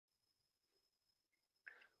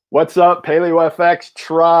What's up, PaleoFX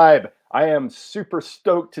tribe? I am super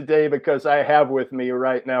stoked today because I have with me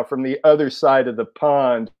right now from the other side of the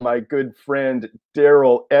pond, my good friend,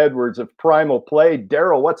 Darryl Edwards of Primal Play.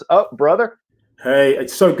 Darryl, what's up, brother? Hey,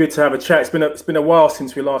 it's so good to have a chat. It's been a while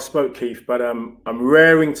since we last spoke, Keith, but I'm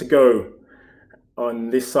raring to go on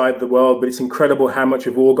this side of the world. But it's incredible how much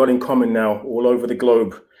we've all got in common now, all over the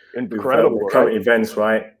globe, with Incredible, current right? events,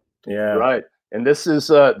 right? Yeah. Right. And this is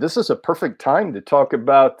a perfect time to talk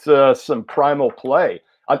about some Primal Play.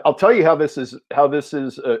 I'll tell you how this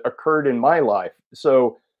is occurred in my life.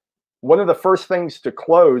 So one of the first things to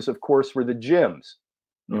close, of course, were the gyms.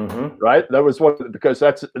 Hmm. Right? That was one because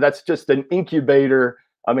that's just an incubator.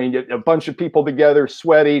 I mean, a bunch of people together,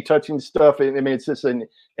 sweaty, touching stuff. I mean, it's just an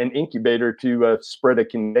incubator to spread a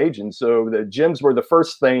contagion. So the gyms were the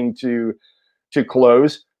first thing to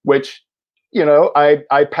close, which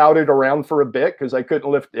I pouted around for a bit because I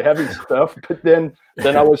couldn't lift the heavy stuff. But then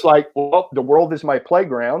I was like, well, the world is my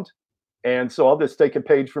playground. And so I'll just take a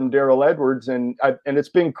page from Darryl Edwards, and it's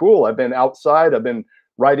been cool. I've been outside. I've been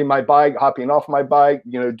riding my bike, hopping off my bike,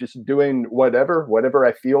 just doing whatever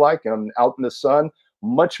I feel like. I'm out in the sun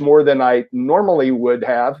much more than I normally would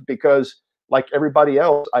have because, like everybody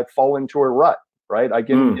else, I fall into a rut. Right? I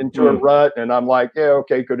get into a Mm. rut, and I'm like, yeah,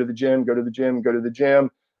 okay, go to the gym, go to the gym, go to the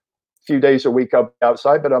gym. A few days a week up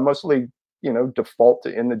outside, but I mostly, default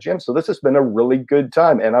to in the gym. So this has been a really good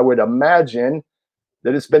time, and I would imagine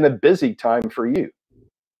that it's been a busy time for you.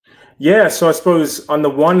 Yeah. So I suppose on the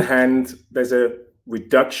one hand, there's a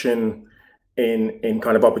reduction in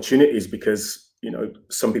kind of opportunities because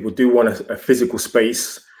some people do want a physical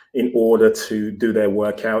space in order to do their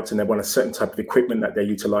workouts, and they want a certain type of equipment that they're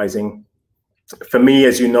utilizing. For me,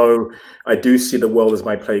 as you know, I do see the world as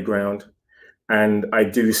my playground, and I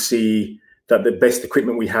do see that the best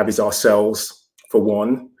equipment we have is ourselves, for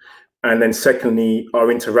one. And then secondly, our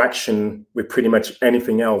interaction with pretty much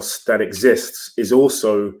anything else that exists is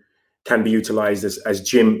also can be utilized as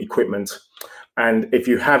gym equipment. And if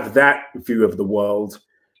you have that view of the world,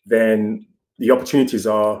 then the opportunities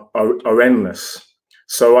are endless.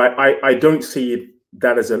 So I don't see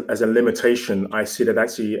that as a limitation. I see that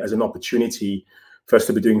actually as an opportunity for us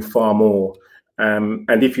to be doing far more.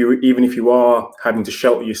 And even if you are having to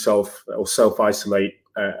shelter yourself or self-isolate,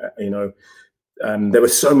 there are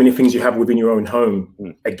so many things you have within your own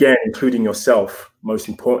home, again, including yourself, most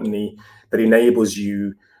importantly, that enables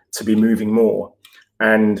you to be moving more.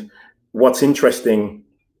 And what's interesting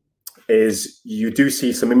is you do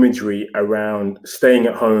see some imagery around staying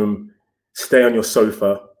at home, stay on your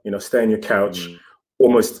sofa, stay on your couch,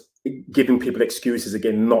 almost giving people excuses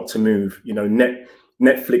again not to move,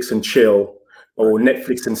 Netflix and chill, or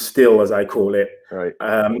Netflix and still, as I call it. Right.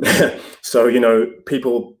 So,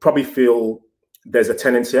 people probably feel there's a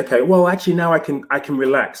tendency, okay, well, actually now I can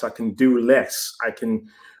relax, I can do less, I can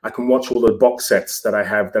watch all the box sets that I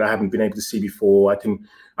haven't been able to see before. I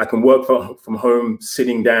can work from home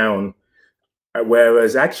sitting down.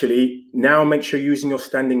 Whereas actually now make sure you're using your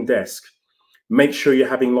standing desk. Make sure you're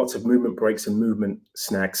having lots of movement breaks and movement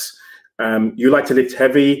snacks. You like to lift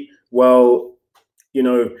heavy. Well,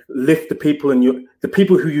 lift the people the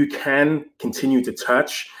people who you can continue to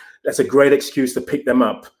touch. That's a great excuse to pick them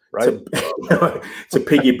up, right? to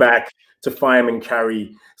piggyback, to fireman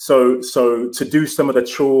carry. So to do some of the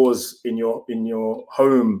chores in your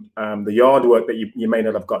home, the yard work that you may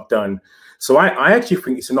not have got done. So I actually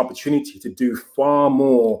think it's an opportunity to do far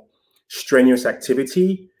more strenuous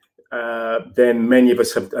activity than many of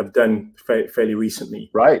us have done fairly recently.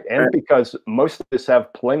 Right, and because most of us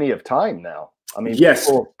have plenty of time now. I mean, yes,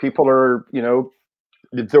 people are,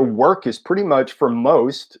 their work is pretty much, for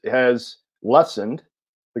most, has lessened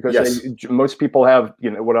because yes. Most people have,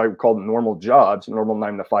 what I would call normal jobs, normal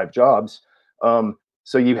 9-to-5 jobs.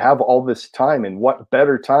 So you have all this time, and what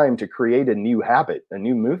better time to create a new habit, a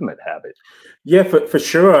new movement habit? Yeah, for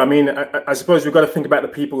sure. I mean, I suppose we've got to think about the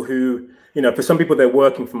people who, for some people they're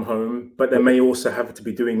working from home, but they may also have to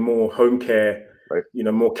be doing more home care, right?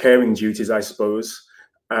 More caring duties, I suppose.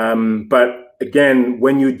 But again,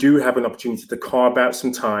 when you do have an opportunity to carve out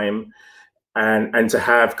some time and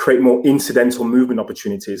to create more incidental movement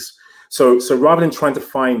opportunities. So rather than trying to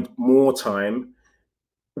find more time,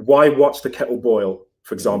 why watch the kettle boil,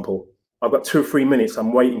 for example? I've got 2 or 3 minutes.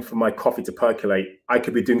 I'm waiting for my coffee to percolate. I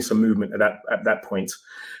could be doing some movement at that point.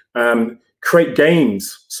 Create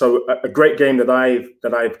games. So a great game that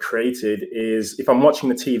I've created is if I'm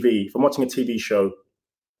watching a TV show,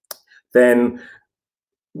 then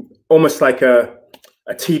almost like a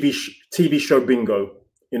TV show bingo.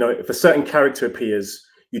 If a certain character appears,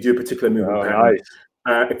 you do a particular movement pattern. Nice.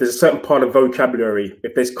 if there's a certain part of vocabulary,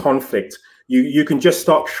 if there's conflict, you can just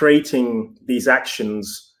start creating these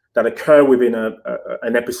actions that occur within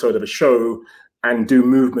an episode of a show and do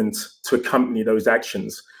movement to accompany those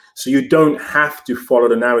actions. So you don't have to follow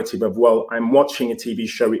the narrative of, well, I'm watching a TV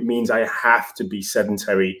show, it means I have to be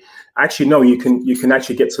sedentary. Actually, no, you can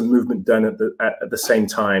actually get some movement done at the same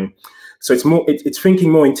time. So it's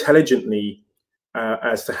thinking more intelligently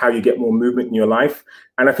as to how you get more movement in your life.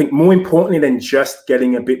 And I think more importantly than just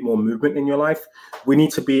getting a bit more movement in your life, we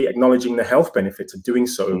need to be acknowledging the health benefits of doing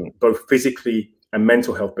so, both physically and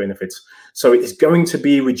mental health benefits. So it's going to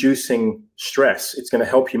be reducing stress. It's going to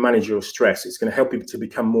help you manage your stress. It's going to help you to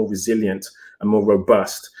become more resilient and more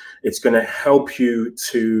robust. It's going to help you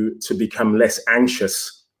to become less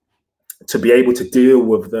anxious, to be able to deal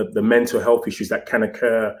with the mental health issues that can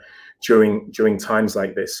occur during times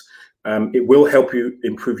like this. It will help you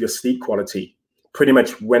improve your sleep quality. Pretty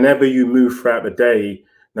much whenever you move throughout the day,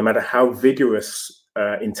 no matter how vigorous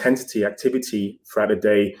intensity activity throughout the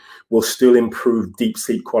day, will still improve deep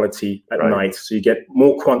sleep quality at night. So you get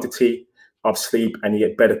more quantity of sleep and you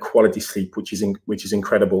get better quality sleep, which is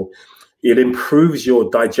incredible. It improves your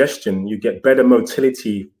digestion. You get better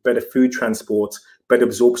motility, better food transport, better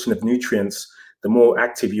absorption of nutrients the more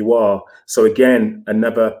active you are. So again,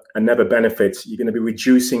 another benefit. You're going to be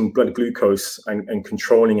reducing blood glucose and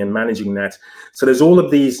controlling and managing that. So there's all of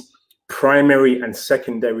these primary and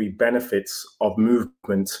secondary benefits of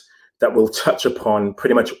movement that will touch upon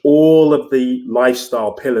pretty much all of the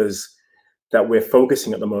lifestyle pillars that we're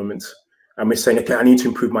focusing at the moment. And we're saying, okay, I need to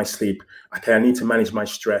improve my sleep. Okay, I need to manage my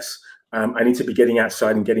stress. I need to be getting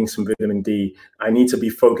outside and getting some vitamin D. I need to be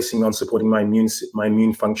focusing on supporting my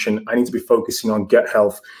immune function. I need to be focusing on gut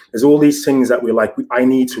health. There's all these things that we're like, I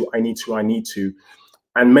need to.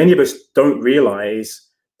 And many of us don't realize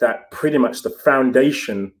that pretty much the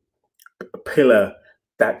foundation pillar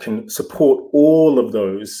that can support all of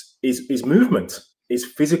those is movement, is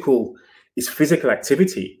physical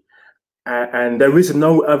activity. And there is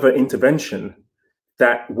no other intervention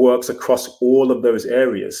that works across all of those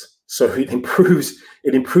areas. So it improves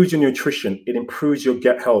your nutrition, it improves your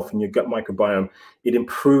gut health and your gut microbiome, it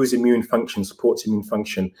improves immune function, supports immune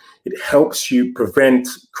function, it helps you prevent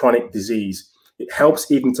chronic disease, it helps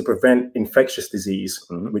even to prevent infectious disease,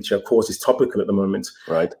 which of course is topical at the moment.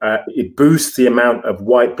 Right. It boosts the amount of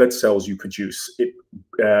white blood cells you produce. It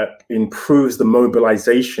improves the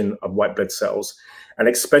mobilization of white blood cells, and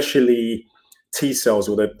especially T cells,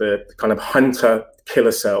 or the kind of hunter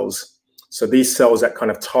killer cells. So these cells that kind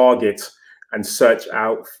of target and search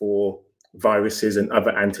out for viruses and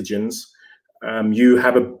other antigens. You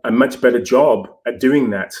have a much better job at doing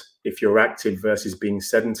that if you're active versus being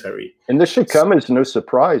sedentary. And this should come as no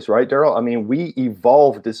surprise, right, Darryl? I mean, we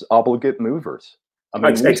evolved as obligate movers. I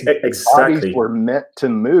mean, exactly. Bodies were meant to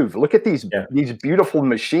move. Look at these beautiful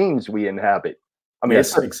machines we inhabit. I mean,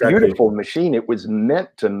 it's a beautiful machine. It was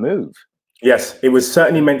meant to move. Yes, it was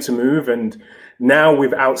certainly meant to move. And now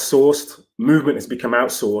we've outsourced, movement has become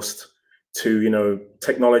outsourced to,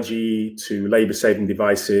 technology, to labor-saving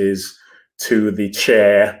devices, to the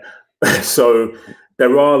chair. So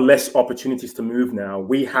there are less opportunities to move now.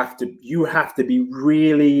 You have to be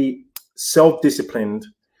really self-disciplined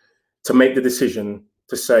to make the decision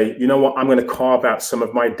to say, you know what, I'm going to carve out some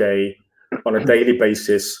of my day on a daily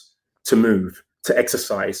basis to move, to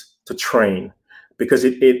exercise, to train, because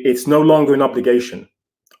it's no longer an obligation.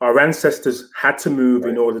 Our ancestors had to move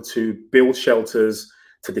in order to build shelters,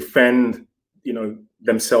 to defend,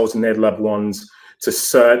 themselves and their loved ones, to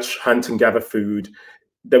search, hunt, and gather food.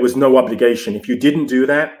 There was no obligation. If you didn't do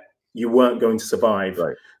that, you weren't going to survive.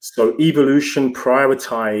 Right. So evolution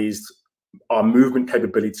prioritized our movement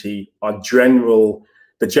capability,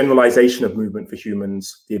 the generalization of movement for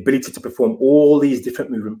humans, the ability to perform all these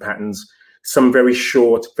different movement patterns, some very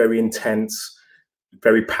short, very intense,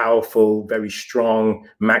 very powerful, very strong,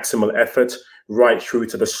 maximal effort, right through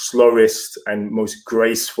to the slowest and most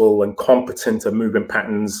graceful and competent of movement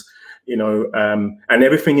patterns, and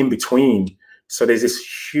everything in between. So there's this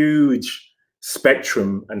huge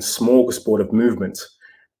spectrum and smorgasbord of movement.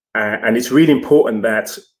 And it's really important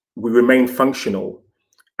that we remain functional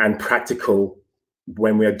and practical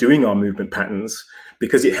when we are doing our movement patterns,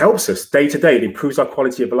 because it helps us day to day. It improves our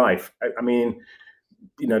quality of life. I mean,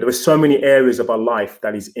 there are so many areas of our life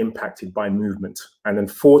that is impacted by movement. And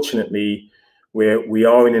unfortunately, we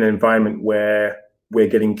are in an environment where we're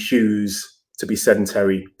getting cues to be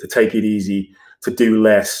sedentary, to take it easy, to do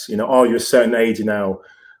less. You're a certain age now,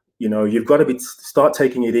 you've got to start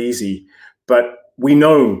taking it easy. But we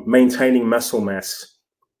know maintaining muscle mass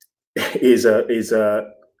is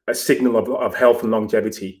a a signal of health and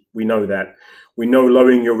longevity. We know that. We know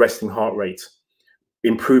lowering your resting heart rate,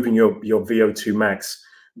 improving your VO2 max.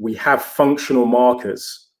 We have functional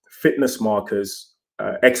markers, fitness markers,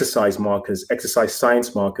 exercise markers, exercise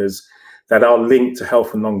science markers that are linked to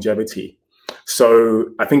health and longevity. So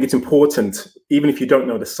I think it's important, even if you don't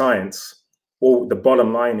know the science, or the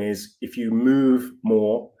bottom line is, if you move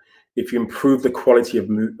more, if you improve the quality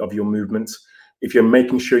of your movements, if you're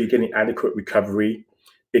making sure you're getting adequate recovery,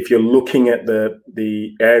 if you're looking at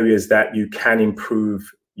the areas that you can improve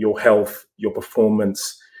your health, your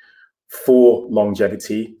performance for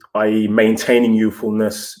longevity, i.e. maintaining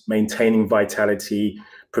youthfulness, maintaining vitality,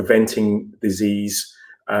 preventing disease,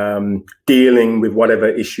 dealing with whatever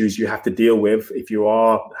issues you have to deal with. If you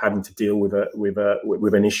are having to deal with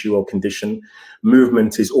an issue or condition,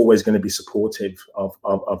 movement is always going to be supportive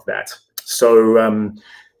of that. So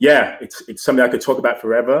yeah, it's something I could talk about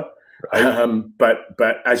forever. Right.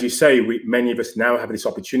 But as you say, many of us now have this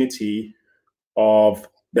opportunity of,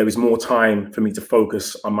 there is more time for me to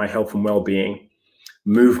focus on my health and well-being.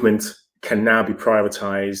 Movement can now be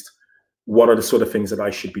prioritized. What are the sort of things that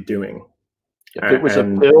I should be doing? If it was a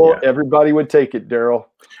pill, everybody would take it, Darryl.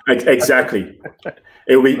 Exactly.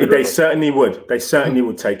 They certainly would. They certainly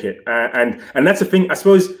would take it. And that's the thing. I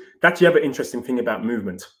suppose that's the other interesting thing about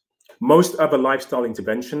movement. Most other lifestyle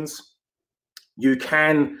interventions,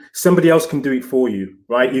 somebody else can do it for you,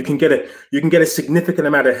 right? You can get a significant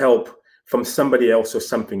amount of help from somebody else or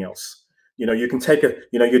something else. You know, you can take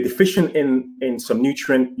you're deficient in some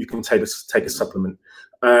nutrient, you can take a supplement.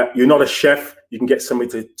 You're not a chef, you can get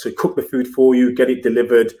somebody to cook the food for you, get it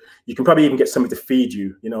delivered. You can probably even get somebody to feed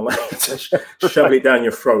you, you know, like shove it down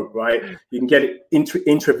your throat, right? You can get it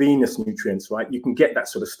intravenous nutrients, right? You can get that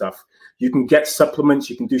sort of stuff. You can get supplements,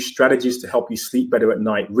 you can do strategies to help you sleep better at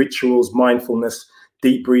night, rituals, mindfulness,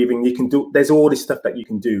 deep breathing. There's all this stuff that you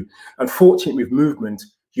can do. Unfortunately, with movement,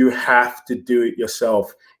 you have to do it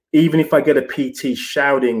yourself. Even if I get a PT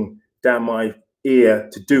shouting down my ear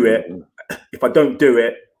to do it, if I don't do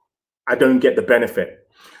it, I don't get the benefit.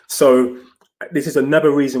 So this is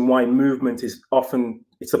another reason why movement is often,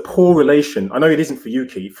 it's a poor relation. I know it isn't for you,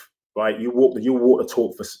 Keith, right? You walk the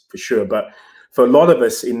talk for sure. But for a lot of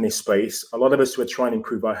us in this space, a lot of us who are trying to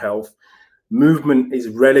improve our health, movement is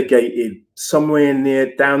relegated somewhere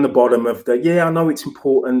near down the bottom of I know it's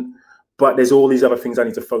important, but there's all these other things I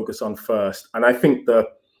need to focus on first. And I think the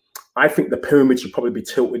pyramid should probably be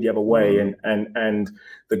tilted the other way, and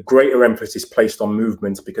the greater emphasis placed on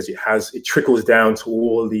movement, because it trickles down to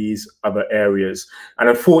all these other areas. And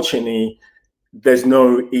unfortunately, there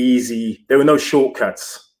are no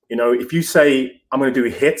shortcuts. You know, if you say I'm going to do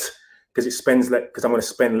a HIIT because I'm going to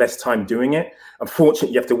spend less time doing it,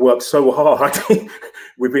 unfortunately, you have to work so hard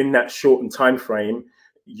within that shortened time frame.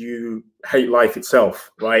 You hate life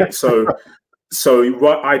itself, right? So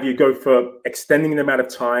either you go for extending the amount of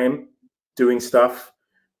time doing stuff,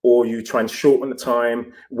 or you try and shorten the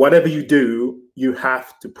time. Whatever you do, you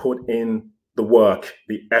have to put in the work,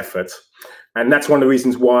 the effort. And that's one of the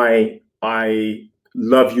reasons why I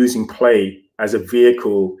love using play as a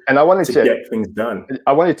vehicle, and I wanted to get things done.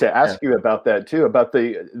 I wanted to ask you about that too, about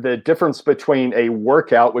the difference between a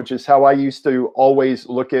workout, which is how I used to always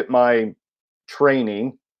look at my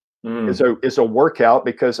training, is a workout,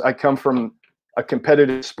 because I come from a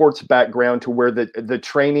competitive sports background to where the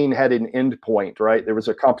training had an end point, right? There was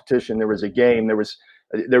a competition, there was a game, there was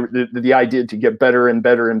the idea to get better and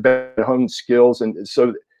better and better, hone skills. And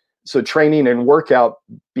so training and workout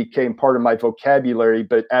became part of my vocabulary.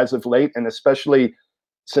 But as of late, and especially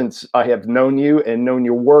since I have known you and known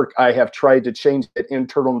your work, I have tried to change that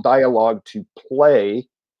internal dialogue to play.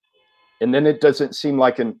 And then it doesn't seem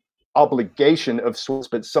like an obligation of sorts,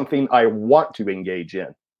 but something I want to engage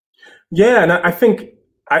in. Yeah, and I think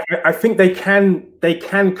they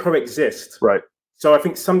can coexist. Right. So I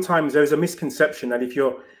think sometimes there's a misconception that if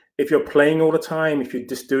you're playing all the time, if you're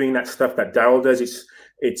just doing that stuff that Darryl does,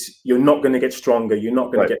 you're not going to get stronger, you're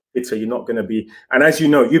not going to get fitter, you're not going to be. And as you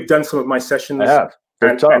know, you've done some of my sessions. I have.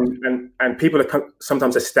 And people are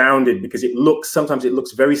sometimes astounded, because sometimes it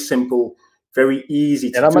looks very simple, very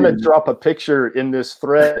easy to do. And I'm going to drop a picture in this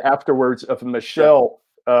thread afterwards of Michelle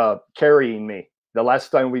carrying me. The last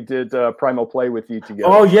time we did Primal Play with you together.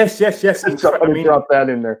 Oh, yes. So drop that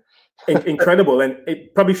in there. Incredible. And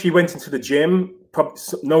probably if she went into the gym,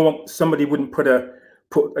 somebody wouldn't put a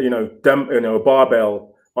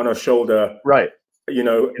barbell on her shoulder. Right. You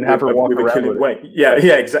know, and have her walk around with weight. Yeah,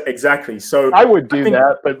 exactly. So I would do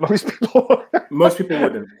that, but most people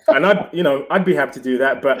wouldn't. And I'd be happy to do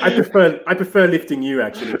that, but I prefer lifting you,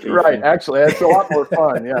 actually, Keith. Right. Actually, that's a lot more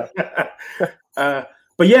fun. Yeah.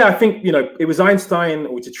 But yeah, I think, you know, it was Einstein,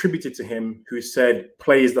 or it's attributed to him, who said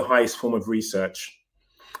play is the highest form of research.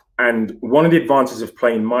 And one of the advantages of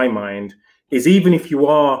play in my mind is, even if you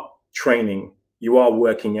are training, you are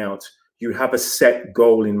working out, you have a set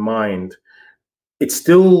goal in mind, it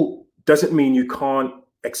still doesn't mean you can't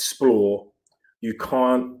explore, you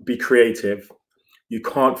can't be creative, you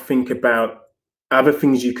can't think about other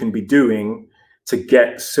things you can be doing to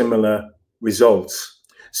get similar results.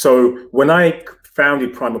 So when I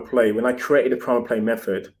founded Primal Play, when I created the Primal Play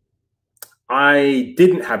method, I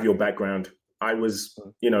didn't have your background. I was,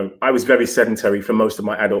 you know, I was very sedentary for most of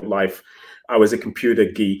my adult life. I was a computer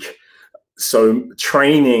geek. So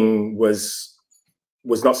training was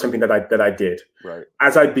not something that I did. Right.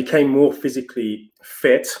 As I became more physically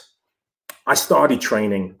fit, I started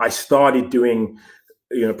training. I started doing,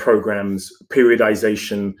 you know, programs,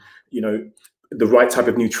 periodization, you know, the right type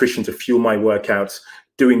of nutrition to fuel my workouts,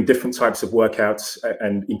 doing different types of workouts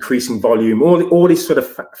and increasing volume, all this sort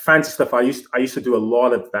of fancy stuff. I used to do a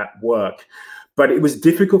lot of that work, but it was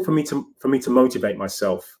difficult for me to motivate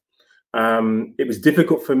myself. It was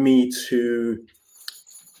difficult for me to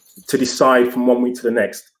decide from one week to the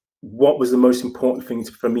next what was the most important thing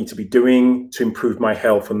for me to be doing to improve my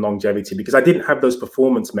health and longevity, because I didn't have those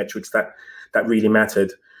performance metrics that really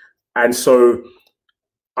mattered. And so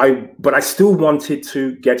but I still wanted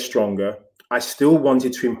to get stronger. I still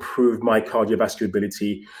wanted to improve my cardiovascular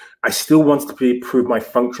ability. I still wanted to improve my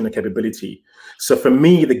functional capability. So for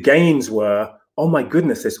me, the gains were, oh my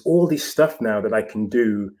goodness, there's all this stuff now that I can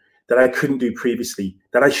do that I couldn't do previously,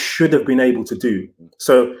 that I should have been able to do.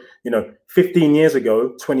 So, you know, 15 years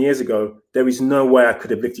ago, 20 years ago, there is no way I could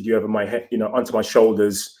have lifted you over my head, you know, onto my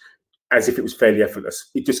shoulders as if it was fairly effortless.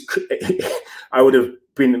 It just, I would have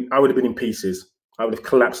been in pieces. I would have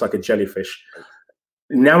collapsed like a jellyfish.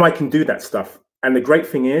 Now I can do that stuff. And the great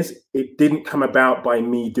thing is, it didn't come about by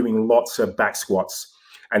me doing lots of back squats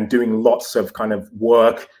and doing lots of kind of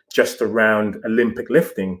work just around Olympic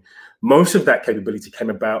lifting. Most of that capability came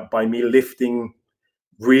about by me lifting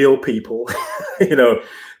real people, you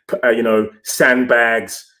know,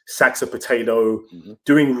 sandbags, sacks of potato,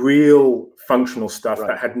 doing real functional stuff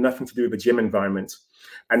that had nothing to do with the gym environment.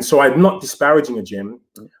 And so I'm not disparaging a gym.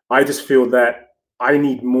 I just feel that I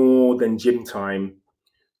need more than gym time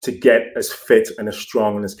to get as fit and as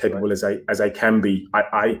strong and as capable as I can be.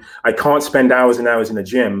 I can't spend hours and hours in a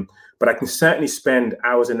gym, but I can certainly spend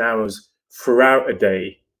hours and hours throughout a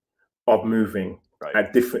day of moving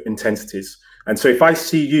at different intensities. And so if I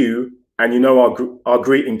see you, and you know our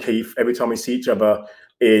greeting, Keith, every time we see each other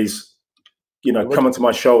is, you know, come onto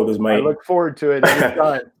my shoulders, mate. I look forward to it every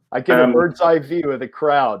time. I get a bird's eye view of the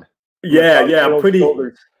crowd. Yeah, I'm pretty.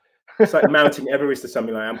 Shoulders. It's like mounting Everest or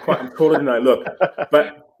something like that. I'm taller than I look.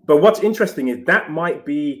 But what's interesting is that might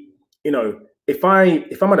be, you know, if I'm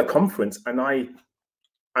at a conference and I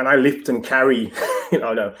lift and carry, you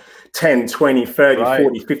know, 10, 20, 30,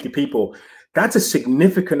 40, 50 people, that's a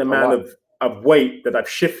significant amount of weight that I've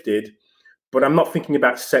shifted, but I'm not thinking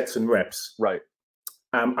about sets and reps. Right.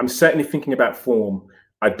 I'm certainly thinking about form.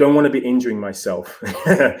 I don't want to be injuring myself.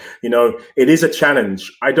 You know, it is a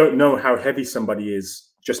challenge. I don't know how heavy somebody is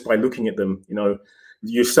just by looking at them. You know,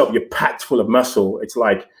 you're packed full of muscle. It's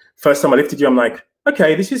like, first time I lifted you, I'm like,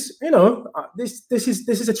 okay, this is, you know, this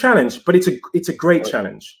is a challenge, but it's a great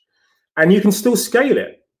challenge, and you can still scale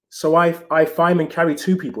it. So I find and carry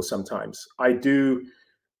two people sometimes. I do,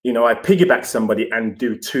 you know, I piggyback somebody and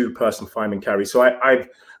do 2-person fireman carry. So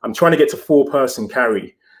I'm trying to get to 4-person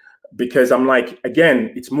carry, because I'm like,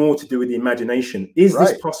 again, it's more to do with the imagination. Is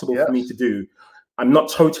this possible for me to do? I'm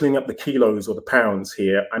not totaling up the kilos or the pounds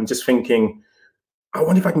here. I'm just thinking, I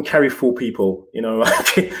wonder if I can carry 4 people, you know.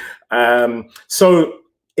 So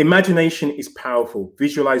imagination is powerful.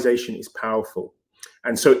 Visualization is powerful.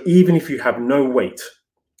 And so even if you have no weight,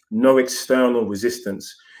 no external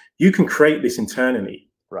resistance, you can create this internally.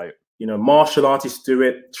 Right. You know, martial artists do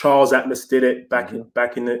it. Charles Atlas did it back in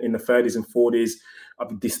the 30s and 40s,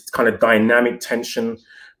 of this kind of dynamic tension.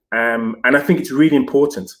 And I think it's really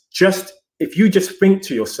important. If you just think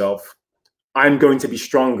to yourself, I'm going to be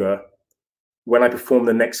stronger when I perform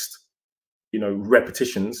the next, you know,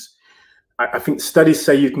 repetitions, I think studies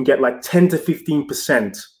say you can get like 10 to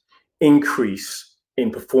 15% increase in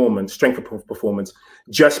performance, strength of performance,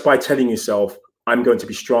 just by telling yourself, I'm going to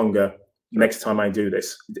be stronger next time I do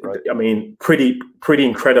this. Right. I mean, pretty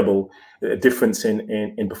incredible difference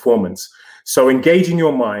in performance. So engaging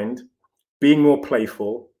your mind, being more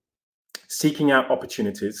playful, seeking out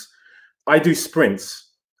opportunities. I do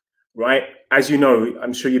sprints, right? As you know,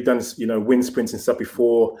 I'm sure you've done, you know, wind sprints and stuff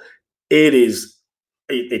before. It is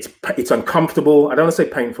it's uncomfortable. I don't want to say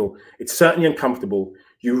painful. It's certainly uncomfortable.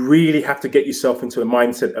 You really have to get yourself into a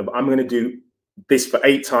mindset of, I'm going to do this for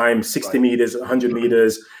 8 times, 60 meters, 100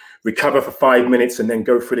 meters, recover for 5 minutes, and then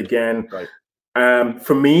go for it again.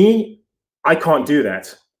 For me, I can't do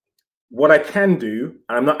that. What I can do,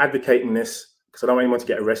 and I'm not advocating this because I don't want anyone to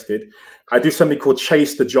get arrested, I do something called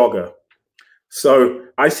chase the jogger. So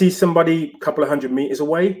I see somebody a couple of 100 meters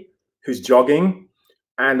away who's jogging,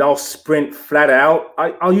 and I'll sprint flat out.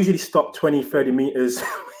 I'll usually stop 20, 30 meters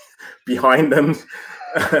behind them.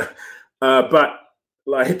 But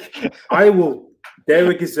like, I will, they're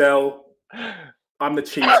a gazelle, I'm the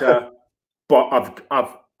cheetah, but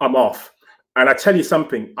I'm off. And I tell you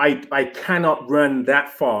something, I cannot run that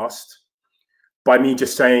fast by me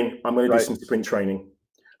just saying, I'm going to do some sprint training.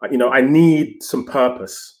 You know, I need some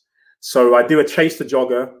purpose. So I do a chase the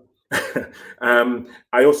jogger.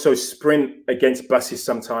 I also sprint against buses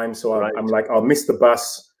sometimes. So I'm like, I'll miss the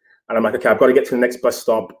bus and I'm like, okay, I've got to get to the next bus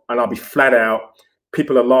stop, and I'll be flat out.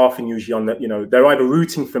 People are laughing usually on the, you know, they're either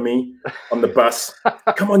rooting for me on the bus,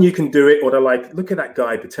 come on, you can do it. Or they're like, look at that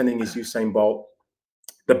guy pretending he's Usain Bolt.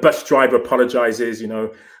 The bus driver apologizes, you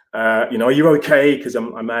know, are you okay? Because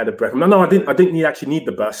I'm out of breath. No, I didn't actually need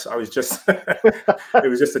the bus. I was just, it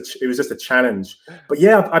was just a challenge. But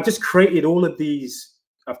yeah, I've just created all of these.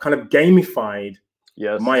 I've kind of gamified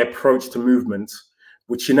my approach to movement,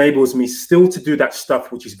 which enables me still to do that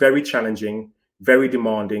stuff, which is very challenging, very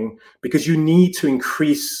demanding, because you need to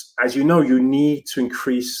increase, as you know, you need to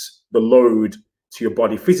increase the load to your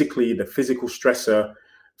body physically, the physical stressor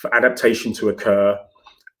for adaptation to occur.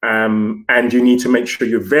 And you need to make sure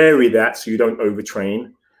you vary that so you don't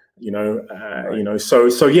overtrain, you know,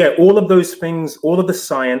 so yeah, all of those things, all of the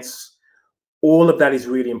science, all of that is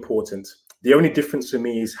really important. The only difference for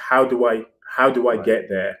me is how do I get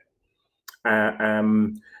there?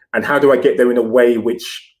 And how do I get there in a way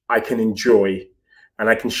which I can enjoy and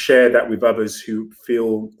I can share that with others who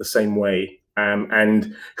feel the same way,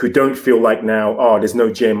 and who don't feel like now, oh, there's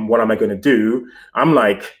no gym, what am I going to do? I'm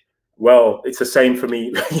like, well, it's the same for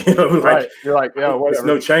me. You know, like, you're like, yeah, whatever. There's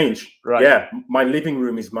no change. Right. Yeah, my living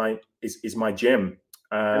room is my gym.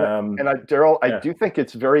 Darryl, I do think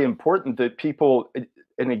it's very important that people,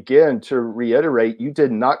 and again, to reiterate, you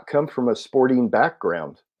did not come from a sporting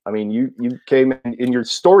background. I mean, you came in, and your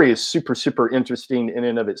story is super, super interesting in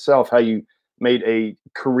and of itself, how you made a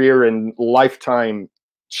career and lifetime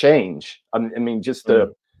change. I mean, just a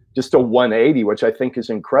 180, which I think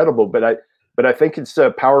is incredible. But I think it's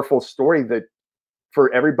a powerful story that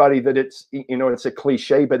for everybody, that it's, you know, it's a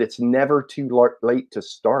cliche, but it's never too late to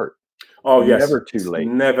start. Oh yes, never too late.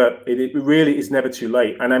 It really is never too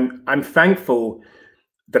late. And I'm thankful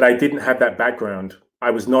that I didn't have that background.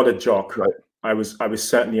 I was not a jock. Right. I was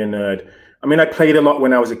certainly a nerd. I mean, I played a lot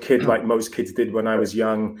when I was a kid, like most kids did when I was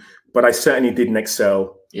young, but I certainly didn't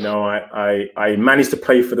excel. You know, I managed to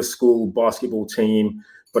play for the school basketball team,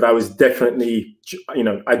 but I was definitely, you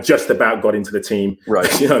know, I just about got into the team. Right.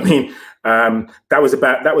 You know what I mean?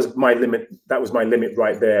 That was my limit. That was my limit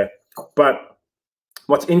right there. But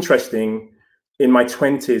what's interesting, in my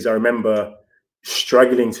 20s, I remember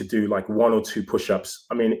struggling to do like 1 or 2 push-ups.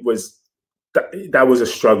 I mean, that was a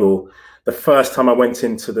struggle. The first time I went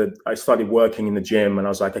I started working in the gym, and I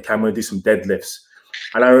was like, okay, I'm going to do some deadlifts.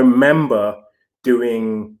 And I remember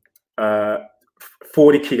doing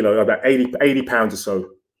 40 kilo, about 80 pounds or so.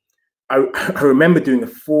 I remember doing a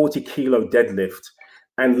 40 kilo deadlift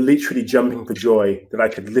and literally jumping for joy that I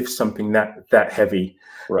could lift something that heavy.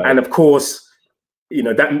 Right. And of course, you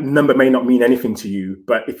know, that number may not mean anything to you,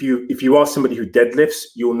 but if you are somebody who deadlifts,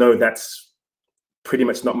 you'll know that's pretty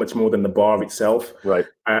much not much more than the bar itself. Right.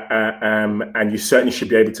 And you certainly should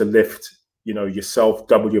be able to lift, you know, yourself,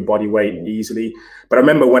 double your body weight easily. But I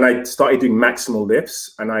remember when I started doing maximal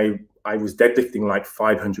lifts, and I was deadlifting like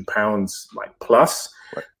 500 pounds, like plus.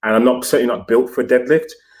 Right. And I'm certainly not built for a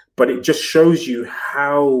deadlift, but it just shows you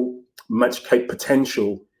how much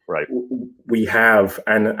potential we have.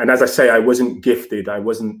 And as I say, I wasn't gifted. I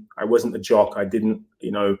wasn't a jock. I didn't,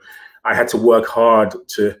 you know, I had to work hard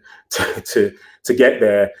to get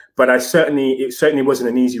there. But it certainly wasn't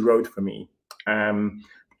an easy road for me.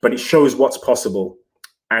 But it shows what's possible.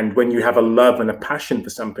 And when you have a love and a passion for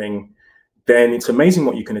something, then it's amazing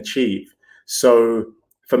what you can achieve. So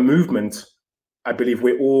for movement, I believe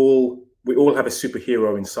we all have a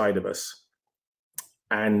superhero inside of us,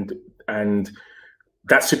 and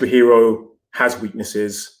that superhero has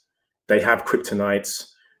weaknesses. They have kryptonites.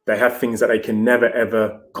 They have things that they can never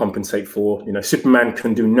ever compensate for. You know, Superman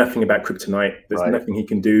can do nothing about kryptonite. There's nothing he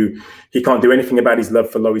can do. He can't do anything about his love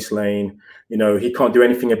for Lois Lane. You know, he can't do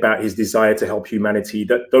anything about his desire to help humanity.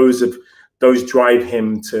 those drive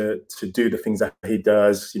him to do the things that he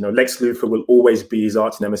does. You know, Lex Luthor will always be his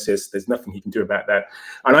arch nemesis. There's nothing he can do about that.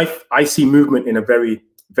 And I see movement in a very,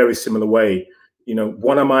 very similar way. You know,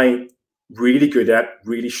 what am I really good at,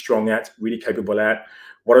 really strong at, really capable at?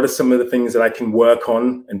 What are some of the things that I can work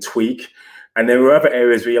on and tweak? And there are other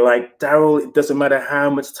areas where you're like, Darryl, it doesn't matter how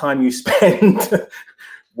much time you spend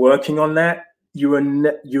working on that, you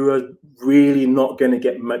are really not going to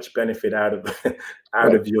get much benefit out of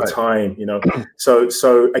of your time, you know. So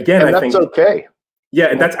again, and I think that's okay. Yeah,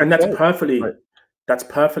 and that's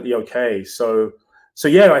perfectly okay. So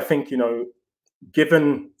yeah, I think, you know,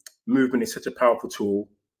 given movement is such a powerful tool,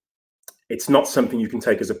 it's not something you can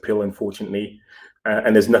take as a pill, unfortunately.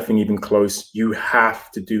 And there's nothing even close. You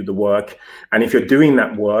have to do the work. And if you're doing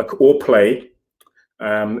that work or play,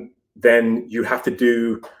 then you have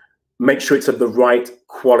to make sure it's of the right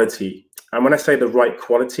quality. And when I say the right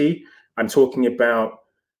quality, I'm talking about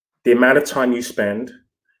the amount of time you spend,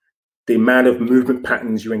 the amount of movement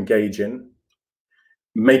patterns you engage in,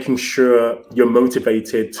 making sure you're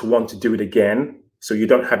motivated to want to do it again. So you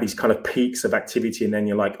don't have these kind of peaks of activity and then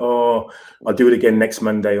you're like, oh, I'll do it again next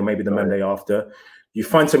Monday or maybe the Monday after. You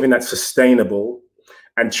find something that's sustainable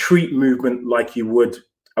and treat movement like you would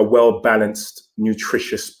a well-balanced,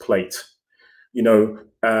 nutritious plate. You know,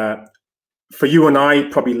 for you and I,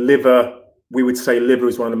 probably we would say liver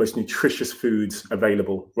is one of the most nutritious foods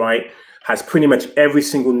available, right? Has pretty much every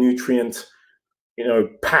single nutrient, you know,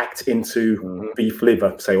 packed into beef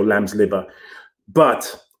liver, say, or lamb's liver.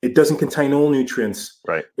 But it doesn't contain all nutrients.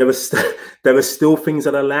 Right. There are still things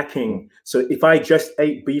that are lacking. So if I just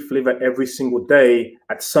ate beef liver every single day,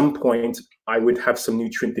 at some point, I would have some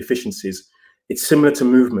nutrient deficiencies. It's similar to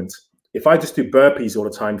movement. If I just do burpees all the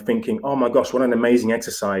time thinking, oh my gosh, what an amazing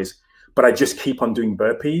exercise, but I just keep on doing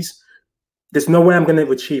burpees, there's no way I'm going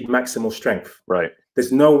to achieve maximal strength. Right.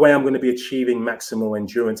 There's no way I'm going to be achieving maximal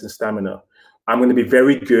endurance and stamina. I'm going to be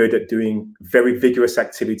very good at doing very vigorous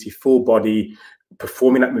activity, full body,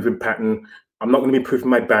 performing that movement pattern. I'm not going to be improving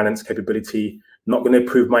my balance capability, not going to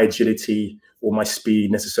improve my agility or my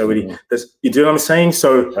speed necessarily. You do what I'm saying?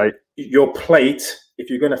 So your plate, if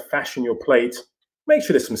you're going to fashion your plate, make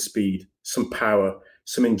sure there's some speed, some power,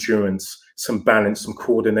 some endurance, some balance, some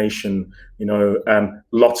coordination, you know,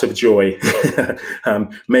 lots of joy.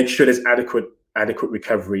 Make sure there's adequate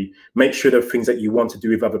recovery. Make sure there are things that you want to do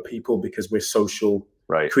with other people, because we're social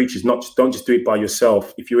creatures. Don't just do it by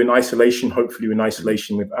yourself. If you're in isolation, hopefully you're in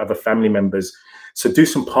isolation with other family members. So do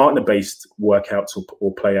some partner-based workouts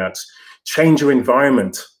or playouts. Change your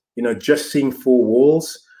environment. You know, just seeing four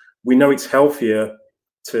walls, we know it's healthier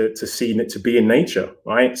to be in nature,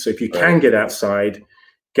 right? So if you can get outside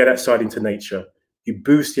into nature. You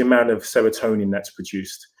boost the amount of serotonin that's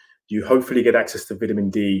produced. You hopefully get access to vitamin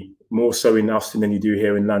D, more so in Austin than you do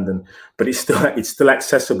here in London, but it's still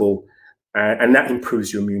accessible, and that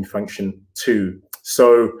improves your immune function too.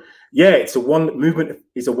 So yeah, movement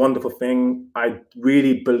is a wonderful thing. I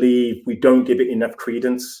really believe we don't give it enough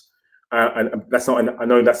credence. And I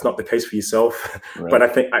know that's not the case for yourself, but I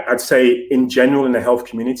think I'd say in general in the health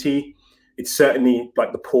community, it's certainly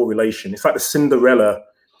like the poor relation. It's like the Cinderella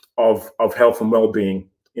of health and well-being.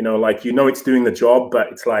 You know, like, you know, it's doing the job, but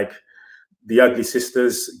it's like the ugly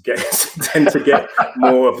sisters tend to get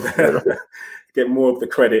more of the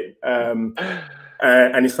credit.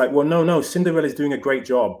 And it's like, well, no, Cinderella's doing a great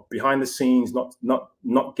job behind the scenes,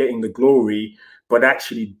 not getting the glory, but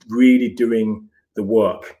actually really doing the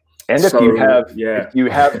work. And if you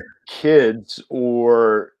have kids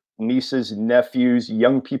or nieces, nephews,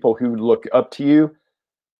 young people who look up to you,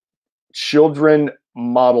 children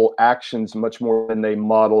model actions much more than they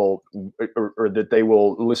model or that they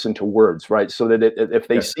will listen to words, right? So that if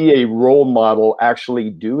they see a role model actually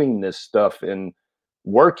doing this stuff and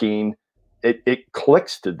working, it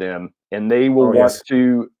clicks to them, and they will want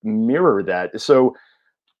to mirror that. So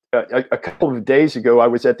a couple of days ago, I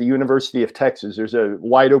was at the University of Texas. There's a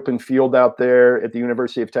wide open field out there at the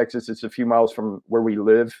University of Texas. It's a few miles from where we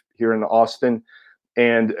live here in Austin.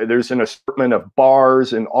 And there's an assortment of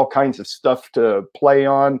bars and all kinds of stuff to play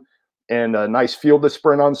on, and a nice field to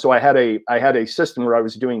sprint on. So I had a system where I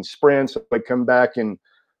was doing sprints. I'd come back and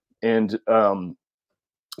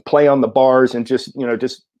play on the bars and just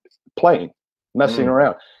playing, messing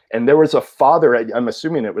around. And there was a father, I'm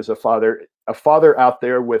assuming it was a father out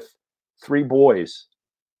there with 3 boys,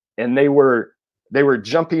 and they were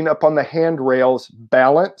jumping up on the handrails,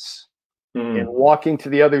 balance, and walking to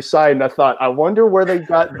the other side. And I thought, I wonder where they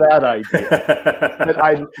got that idea.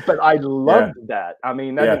 but I loved that. I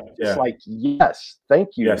mean, that is just like, yes,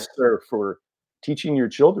 thank you, sir, for teaching your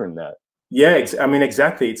children that. Yeah, I mean,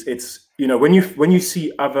 exactly. It's you know, when you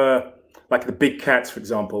see other like the big cats, for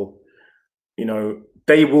example, you know,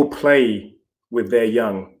 they will play with their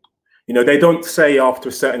young. You know, they don't say after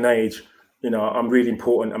a certain age, you know, I'm really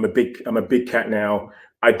important. I'm a big cat now.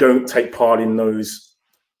 I don't take part in those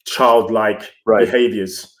childlike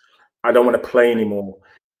behaviors. I don't want to play anymore.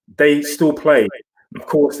 They still play. Of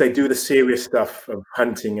course, they do the serious stuff of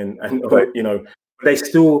hunting and you know, they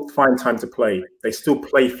still find time to play. They still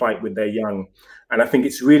play fight with their young. And I think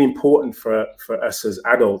it's really important for us as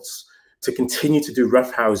adults to continue to do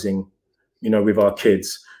roughhousing, you know, with our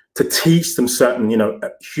kids, to teach them certain, you know,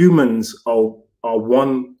 humans are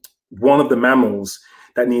one of the mammals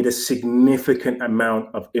that need a significant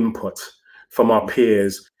amount of input from our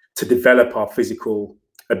peers to develop our physical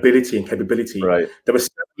ability and capability. There are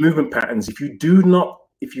certain movement patterns. If you do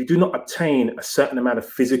not obtain a certain amount of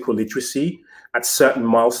physical literacy at certain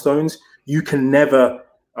milestones, you can never,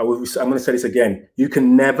 I'm going to say this again, you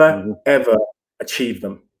can never, ever achieve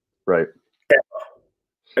them.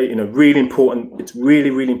 Ever. You know, really important. It's really,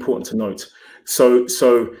 really important to note. So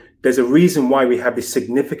there's a reason why we have this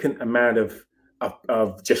significant amount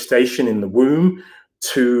of gestation in the womb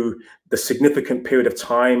to the significant period of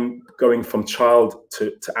time going from child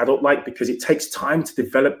to adult-like, because it takes time to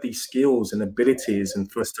develop these skills and abilities and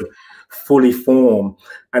for us to fully form.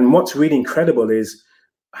 And what's really incredible is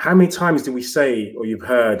how many times do we say, or you've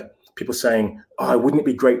heard people saying, oh, wouldn't it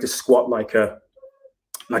be great to squat like a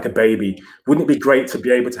baby? Wouldn't it be great to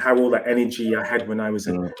be able to have all that energy I had when I was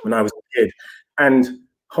a kid? And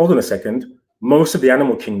hold on a second, most of the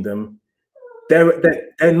animal kingdom,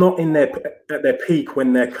 they're not at their peak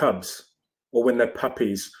when they're cubs or when they're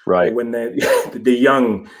puppies, or when they're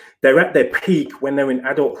young. They're at their peak when they're in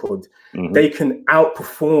adulthood. They can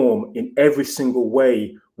outperform in every single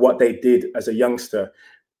way what they did as a youngster.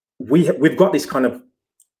 We've got this kind of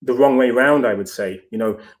the wrong way around, I would say. You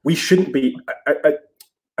know, we shouldn't be.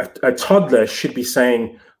 A toddler should be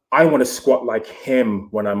saying, I want to squat like him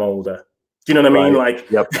when I'm older. Do you know what I mean? Like,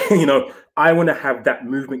 you know, I want to have that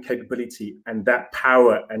movement capability and that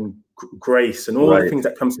power and grace and all the things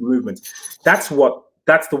that comes to movement. That's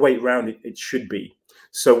the way around it should be.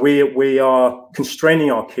 So we are constraining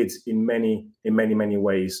our kids in many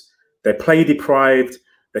ways. They're play deprived.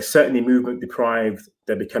 They're certainly movement deprived.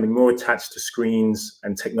 They're becoming more attached to screens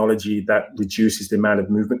and technology that reduces the amount of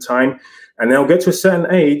movement time. And they'll get to a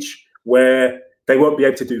certain age where they won't be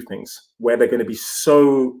able to do things, where they're going to be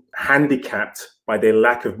so handicapped by their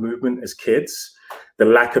lack of movement as kids, the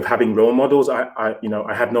lack of having role models. I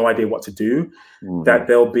have no idea what to do, that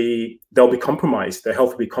they'll be compromised. Their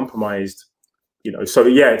health will be compromised, you know. So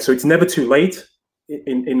yeah, so it's never too late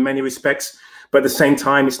in many respects, but at the same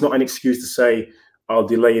time, it's not an excuse to say, I'll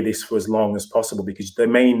delay this for as long as possible, because there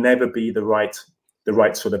may never be the right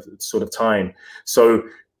sort of time. So,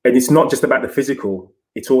 and it's not just about the physical,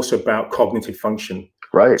 it's also about cognitive function.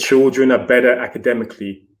 Children are better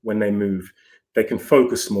academically when they move. They can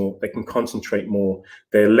focus more, they can concentrate more.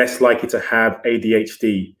 They're less likely to have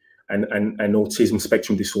ADHD and autism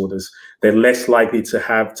spectrum disorders. They're less likely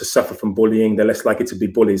to suffer from bullying. They're less likely to be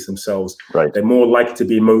bullies themselves. They're more likely to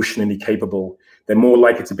be emotionally capable. They're more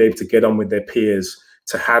likely to be able to get on with their peers,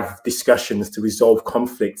 to have discussions, to resolve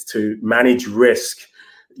conflict, to manage risk,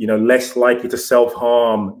 you know, less likely to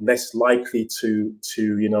self-harm, less likely to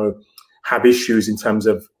you know, have issues in terms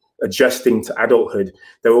of adjusting to adulthood.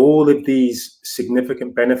 There are all of these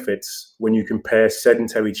significant benefits when you compare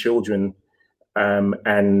sedentary children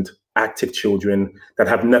and active children that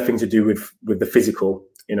have nothing to do with the physical,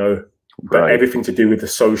 you know, but everything to do with the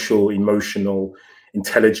social, emotional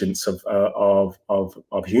intelligence of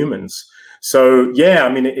humans. So yeah, I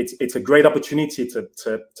mean, it's a great opportunity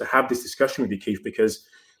to have this discussion with you, Keith, because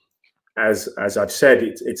as I've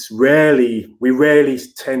said, we rarely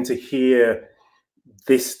tend to hear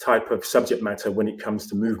this type of subject matter when it comes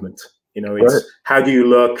to movement. You know, it's how do you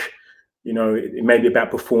look? You know, it may be about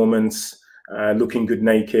performance, looking good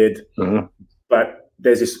naked, but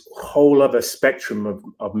there's this whole other spectrum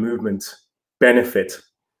of movement benefit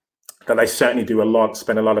that I certainly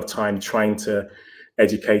spend a lot of time trying to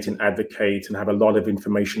educate and advocate, and have a lot of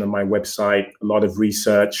information on my website, a lot of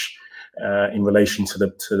research in relation to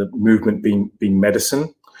the movement being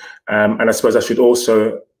medicine. And I suppose I should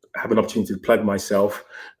also have an opportunity to plug myself.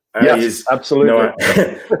 Yes, absolutely. You know,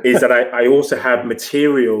 is that I also have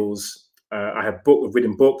materials. I have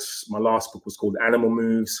written books. My last book was called Animal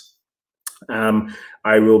Moves.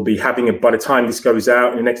 I will be having by the time this goes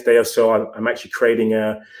out in the next day or so, I'm actually creating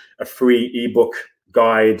a free ebook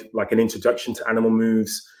guide, like an introduction to animal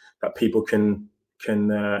moves, that people can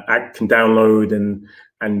download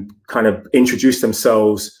and kind of introduce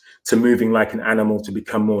themselves to moving like an animal to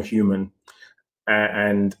become more human.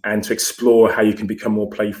 and to explore how you can become more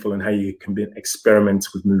playful and how you can experiment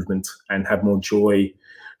with movement and have more joy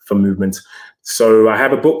for movement. So I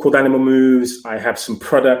have a book called Animal Moves. I have some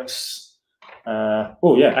products.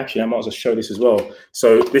 Oh yeah, actually I might as well show this as well.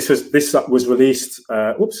 So this was released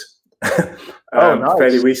Nice.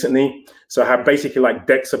 fairly recently. So I have basically like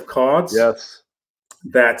decks of cards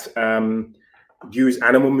that use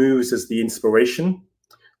animal moves as the inspiration.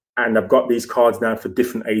 And I've got these cards now for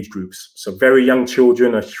different age groups. So very young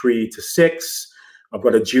children are 3 to 6. I've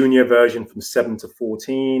got a junior version from 7 to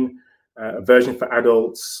 14, a version for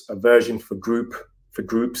adults, a version for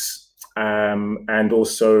groups, and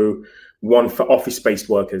also one for office-based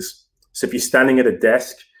workers. So if you're standing at a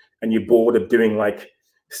desk and you're bored of doing like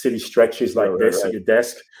silly stretches like this at your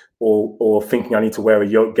desk, or thinking I need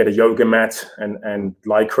to get a yoga mat and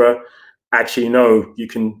Lycra, actually, no, you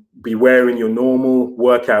can be wearing your normal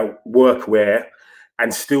workwear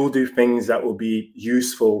and still do things that will be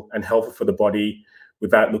useful and helpful for the body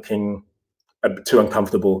without looking too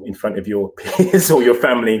uncomfortable in front of your peers or your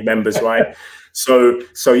family members, right? So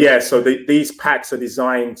these packs are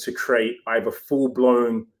designed to create either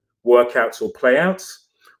full-blown workouts or playouts,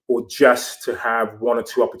 or just to have 1 or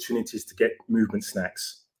 2 opportunities to get movement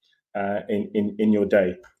snacks in your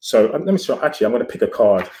day. So let me show. Actually, I'm going to pick a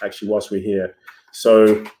card actually whilst we're here.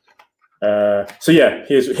 So yeah,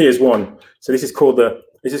 here's one. So this is called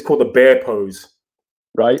the bear pose.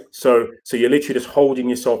 Right. So you're literally just holding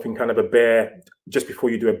yourself in kind of a bear just before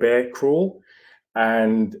you do a bear crawl,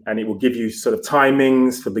 and it will give you sort of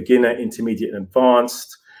timings for beginner, intermediate, and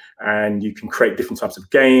advanced. And you can create different types of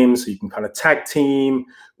games. So you can kind of tag team,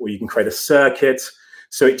 or you can create a circuit.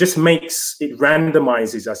 So it just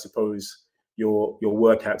randomizes, I suppose, your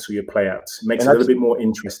workouts or your playouts. It makes it a little bit more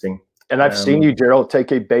interesting. And I've seen you, Darryl,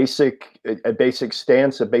 take a basic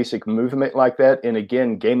stance, a basic movement like that, and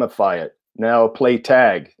again, gamify it. Now play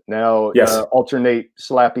tag. Now alternate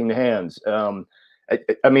slapping hands.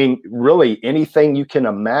 I mean, really, anything you can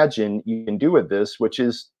imagine you can do with this, which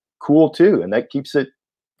is cool too, and that keeps it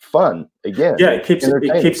fun again. Yeah, it keeps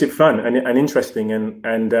it fun and interesting,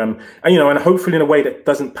 and you know, and hopefully in a way that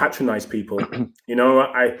doesn't patronize people. You know,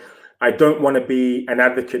 I don't want to be an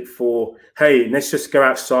advocate for, hey, let's just go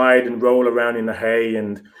outside and roll around in the hay,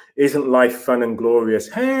 and isn't life fun and glorious?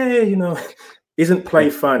 Hey, you know, isn't play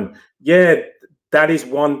fun? Yeah, that is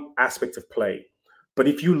one aspect of play. But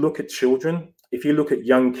if you look at children, if you look at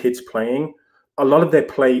young kids playing, a lot of their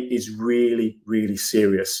play is really, really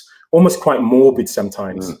serious. Almost quite morbid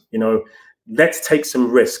sometimes. You know, let's take some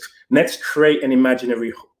risks. Let's create an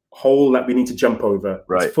imaginary hole that we need to jump over.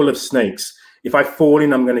 Right. It's full of snakes. If I fall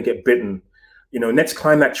in, I'm going to get bitten. You know, let's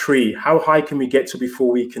climb that tree. How high can we get to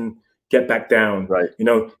before we can get back down? Right. You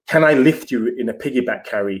know, can I lift you in a piggyback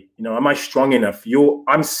carry? You know, am I strong enough?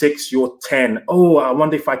 I'm 6, you're 10. Oh, I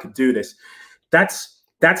wonder if I could do this.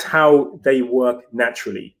 That's how they work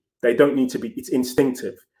naturally. They don't need to be, it's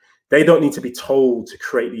instinctive. They don't need to be told to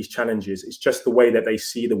create these challenges. It's just the way that they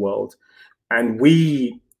see the world. And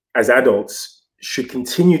we, as adults, should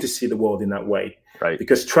continue to see the world in that way. Right.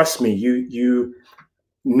 Because trust me, you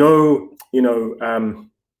know,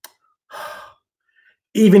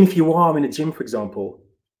 even if you are in a gym, for example,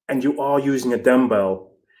 and you are using a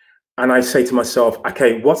dumbbell, and I say to myself,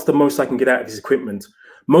 okay, what's the most I can get out of this equipment?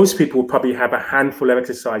 Most people will probably have a handful of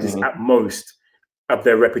exercises at most of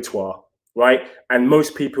their repertoire. Right. And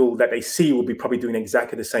most people that they see will be probably doing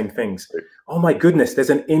exactly the same things. Oh, my goodness, there's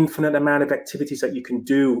an infinite amount of activities that you can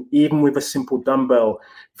do, even with a simple dumbbell.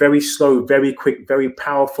 Very slow, very quick, very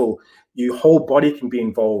powerful. Your whole body can be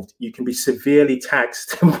involved. You can be severely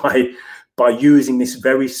taxed by using this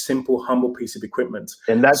very simple, humble piece of equipment.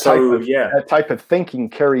 And that type of thinking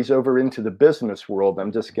carries over into the business world.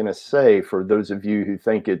 I'm just going to say, for those of you who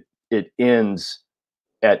think it ends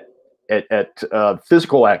at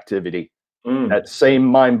physical activity, that same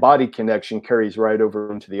mind-body connection carries right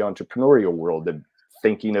over into the entrepreneurial world, and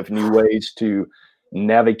thinking of new ways to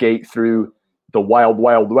navigate through the wild,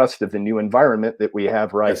 wild west of the new environment that we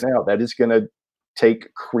have right now. That is going to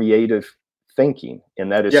take creative thinking,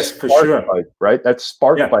 and that is for sure. That's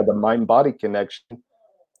sparked by the mind-body connection.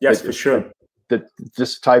 Yes, for sure. That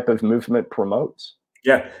this type of movement promotes.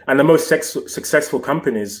 Yeah, and the most successful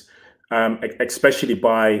companies, especially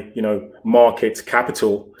by market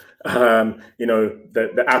capital,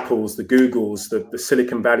 the Apples, the Googles, the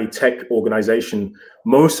Silicon Valley tech organization,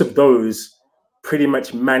 most of those pretty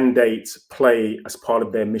much mandate play as part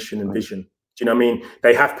of their mission and vision. Do you know what I mean?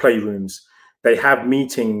 They have playrooms. They have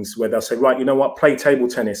meetings where they'll say, right, you know what, play table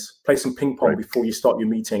tennis, play some ping pong before you start your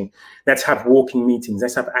meeting. Let's have walking meetings.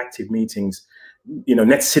 Let's have active meetings.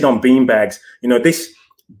 Let's sit on beanbags.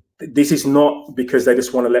 this is not because they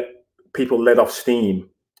just want to let people let off steam.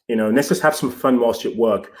 You know, let's just have some fun whilst you're at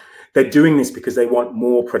work. They're doing this because they want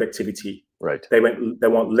more productivity. Right. They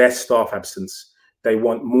want less staff absence. They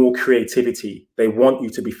want more creativity. They want you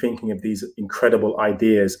to be thinking of these incredible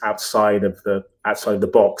ideas outside of the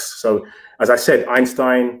box. So, as I said,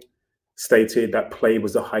 Einstein stated that play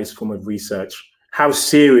was the highest form of research. How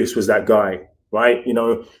serious was that guy, right? You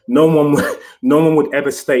know, no one would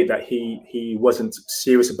ever state that he wasn't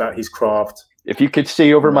serious about his craft. If you could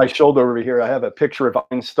see over my shoulder over here, I have a picture of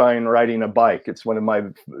Einstein riding a bike. It's one of my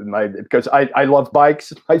because I love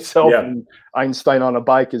bikes myself. Yeah. And Einstein on a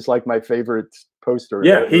bike is like my favorite poster.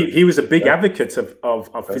 Yeah, he was a big advocate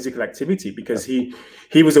of physical activity, because he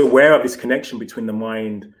was aware of this connection between the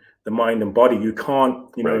mind and body. You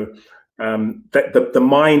can't, you know, the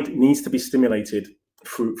mind needs to be stimulated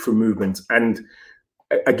through movement. And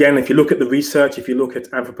again, if you look at the research, if you look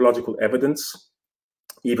at anthropological evidence,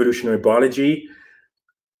 evolutionary biology,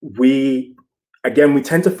 we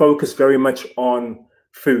tend to focus very much on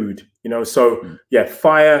food, you know. So yeah,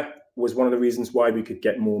 fire was one of the reasons why we could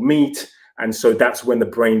get more meat, and so that's when the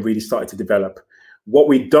brain really started to develop. What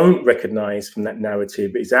we don't recognize from that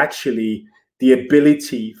narrative is actually the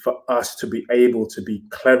ability for us to be able to be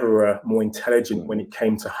cleverer, more intelligent when it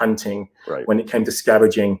came to hunting, when it came to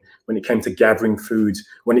scavenging, when it came to gathering food,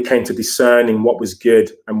 when it came to discerning what was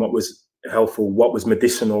good and what was helpful, what was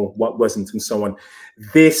medicinal, what wasn't, and so on.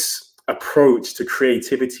 This approach to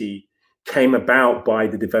creativity came about by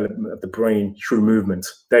the development of the brain through movement.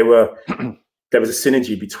 There was a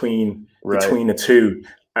synergy between the two,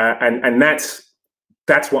 and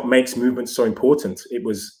that's what makes movement so important.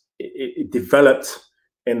 It developed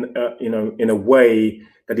in a way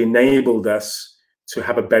that enabled us to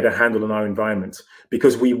have a better handle on our environment,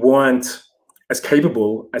 because we weren't as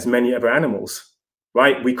capable as many other animals.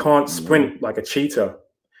 Right? We can't sprint like a cheetah.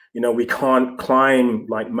 You know, we can't climb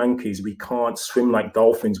like monkeys. We can't swim like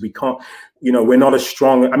dolphins. We can't, you know, we're not as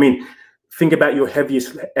strong. I mean, think about your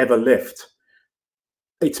heaviest ever lift.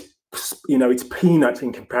 It's, you know, it's peanuts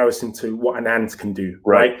in comparison to what an ant can do,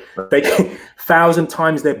 right? They can 1,000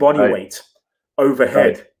 times their body weight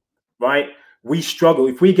overhead, right? We struggle.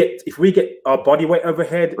 If we get our body weight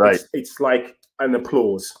overhead, it's like an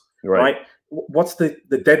applause, right? What's the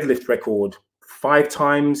deadlift record? 5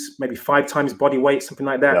 times, maybe 5 times body weight, something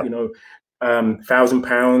like that. You know, 1,000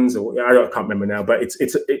 pounds, or I can't remember now, but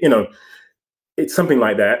it's you know, it's something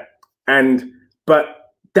like that. But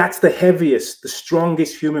that's the heaviest, the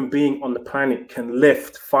strongest human being on the planet can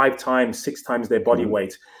lift 5 times, 6 times their body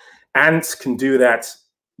weight. Ants can do that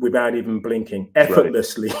without even blinking,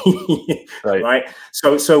 effortlessly, right?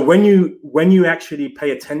 So when you actually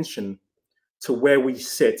pay attention to where we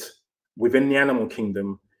sit within the animal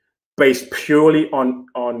kingdom, based purely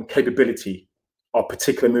on capability or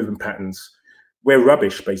particular movement patterns, we're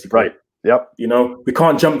rubbish, basically. You know, we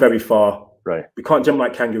can't jump very far. We can't jump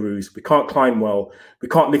like kangaroos. We can't climb well. We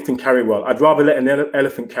can't lift and carry well. I'd rather let an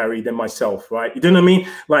elephant carry than myself, right? You know what I mean?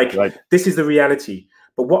 Like, this is the reality.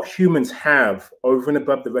 But what humans have over and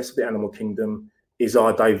above the rest of the animal kingdom is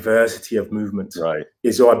our diversity of movement,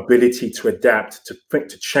 is our ability to adapt,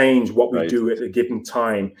 to change what we do at a given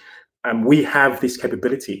time. And we have this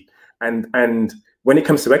capability. And when it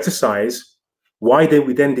comes to exercise, why did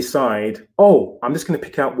we then decide, oh, I'm just going to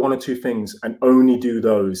pick out 1 or 2 things and only do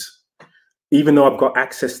those, even though I've got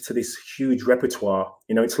access to this huge repertoire?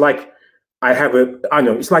 You know, it's like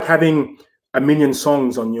it's like having 1 million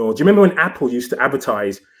songs on your. Do you remember when Apple used to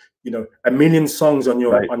advertise, you know, 1 million songs on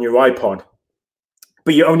your iPod,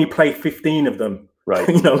 but you only play 15 of them?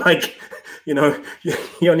 You know, like, you know,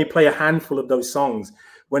 you only play a handful of those songs.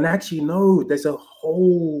 When actually, no, there's a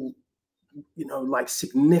whole, you know, like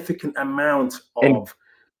significant amount of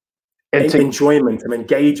enjoyment and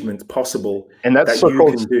engagement possible, and that you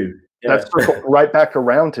can do. That's right back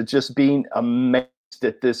around to just being amazed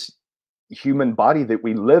at this human body that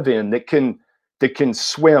we live in, that can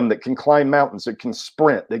swim, that can climb mountains, that can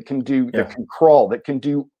sprint, that can crawl, that can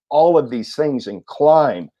do all of these things and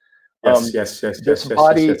climb. This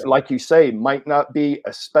body, like you say, might not be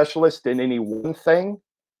a specialist in any one thing.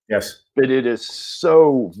 But it is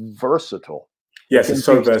so versatile. It's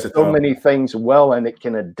so versatile. So many things well, and it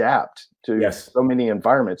can adapt to so many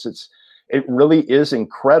environments. It really is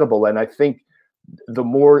incredible. And I think the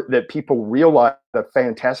more that people realize the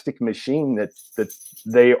fantastic machine that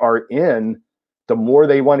they are in, the more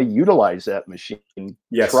they want to utilize that machine.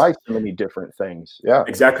 Try so many different things.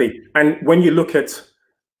 Exactly. And when you look at,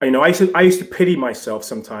 you know, I used to pity myself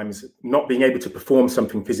sometimes not being able to perform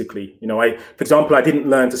something physically. You know, for example, I didn't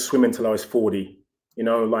learn to swim until I was 40, you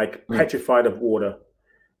know, like petrified of water.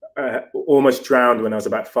 almost drowned when I was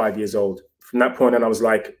about 5 years old. From that point on, I was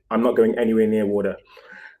like, I'm not going anywhere near water.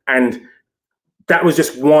 And that was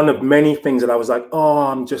just one of many things that I was like,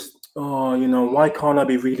 why can't I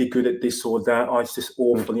be really good at this or that? Oh, it's just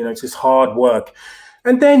awful. It's just hard work.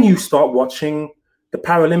 And then you start watching the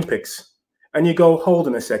Paralympics and you go, hold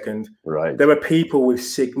on a second. Right. There are people with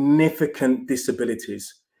significant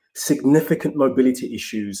disabilities, significant mobility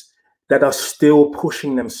issues that are still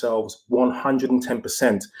pushing themselves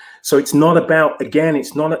 110%. So it's not about, again,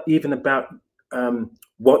 it's not even about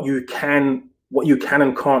what you can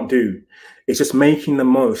and can't do. It's just making the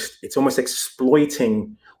most. It's almost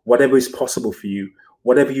exploiting whatever is possible for you,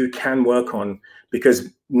 whatever you can work on, because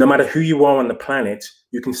no matter who you are on the planet,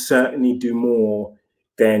 you can certainly do more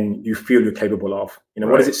than you feel you're capable of.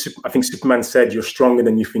 What is it? I think Superman said, "You're stronger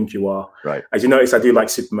than you think you are." Right. As you notice, I do like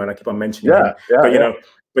Superman. I keep on mentioning him.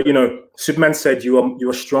 But Superman said, "You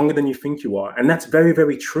are stronger than you think you are," and that's very,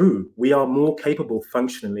 very true. We are more capable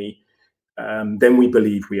functionally than we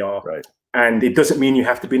believe we are. Right. And it doesn't mean you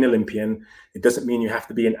have to be an Olympian. It doesn't mean you have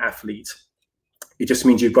to be an athlete. It just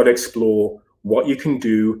means you've got to explore what you can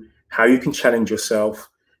do, how you can challenge yourself,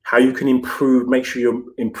 how you can improve, make sure you're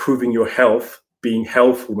improving your health, being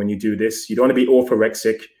healthful when you do this. You don't want to be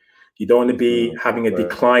orthorexic. You don't want to be having a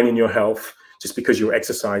decline in your health just because you're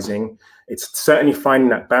exercising. It's certainly finding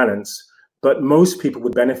that balance. But most people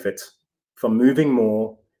would benefit from moving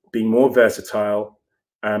more, being more versatile,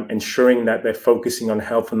 ensuring that they're focusing on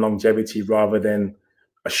health and longevity rather than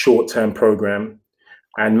a short-term program,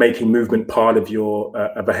 and making movement part of your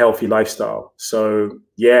of a healthy lifestyle. So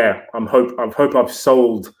yeah, I hope I've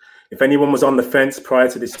sold. If anyone was on the fence prior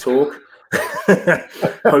to this talk,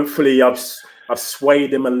 hopefully I've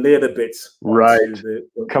swayed them a little bit. Right.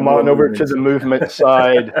 Come on over to the movement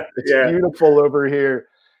side. It's beautiful over here.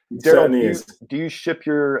 Darryl, do you ship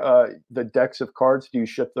your the decks of cards? Do you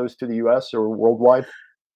ship those to the US or worldwide?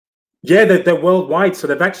 Yeah, they're worldwide. So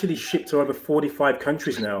they've actually shipped to over 45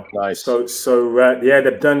 countries now. Nice. So yeah,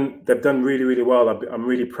 they've done really, really well. I'm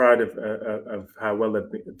really proud of how well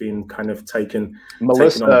they've been kind of taken on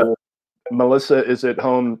board. Melissa is at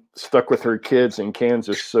home stuck with her kids in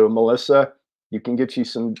Kansas. So Melissa, you can get you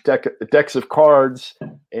some decks of cards,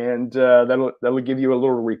 and that'll give you a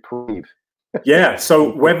little reprieve. Yeah.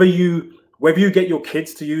 So whether you get your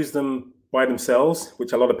kids to use them by themselves,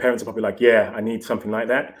 which a lot of parents are probably like, yeah, I need something like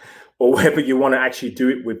that, or whether you want to actually do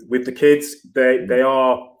it with the kids, there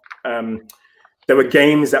are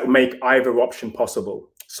games that make either option possible.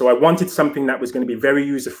 So I wanted something that was going to be very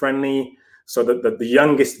user friendly, so that the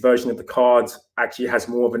youngest version of the cards actually has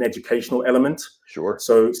more of an educational element. Sure.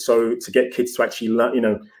 So to get kids to actually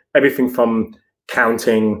learn, everything from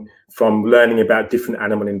counting, from learning about different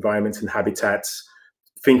animal environments and habitats,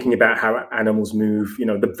 thinking about how animals move,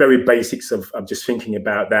 the very basics of just thinking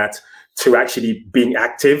about that, to actually being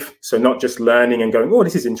active. So not just learning and going, oh,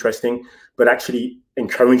 this is interesting, but actually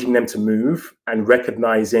encouraging them to move and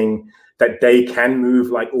recognizing that they can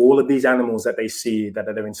move like all of these animals that they see, that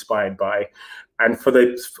they're inspired by. And for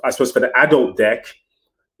the adult deck,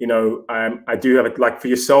 I do have it, like for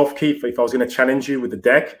yourself, Keith, if I was going to challenge you with the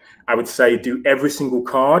deck, I would say do every single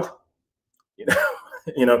card,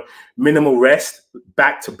 minimal rest,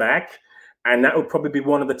 back to back. And that would probably be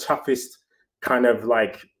one of the toughest kind of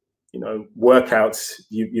workouts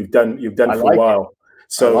you've done for a while.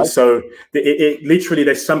 So it literally,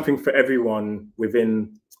 there's something for everyone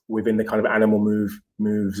within the kind of animal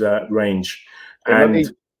moves range.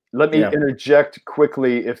 And let me interject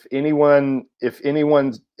quickly. If anyone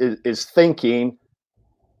is thinking,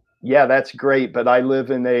 yeah, that's great, but I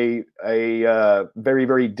live in a very,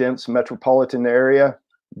 very dense metropolitan area.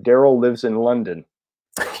 Darryl lives in London.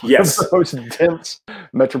 Yes. One of the most dense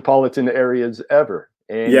metropolitan areas ever.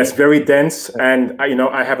 And yes, very dense. And I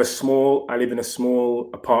live in a small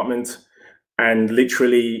apartment, and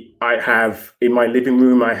literally I have in my living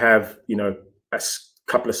room, I have, a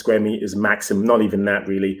couple of square meters maximum, not even that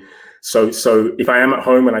really. So if I am at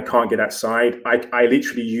home and I can't get outside, I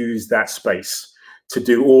literally use that space to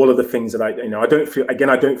do all of the things that I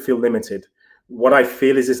don't feel limited. What I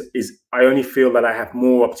feel is I only feel that I have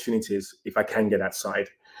more opportunities if I can get outside.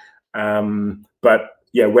 But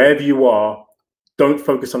yeah, wherever you are, don't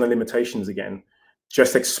focus on the limitations again.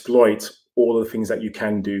 Just exploit all of the things that you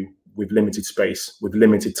can do with limited space, with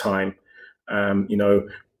limited time.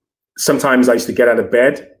 Sometimes I used to get out of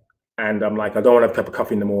bed and I'm like, I don't want to have a cup of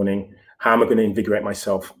coffee in the morning. How am I going to invigorate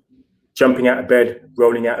myself? Jumping out of bed,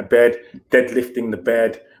 rolling out of bed, deadlifting the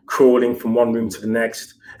bed, crawling from one room to the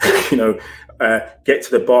next, get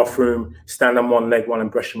to the bathroom, stand on one leg while I'm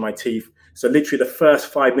brushing my teeth. So literally the first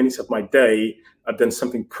 5 minutes of my day, I've done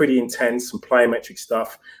something pretty intense, some plyometric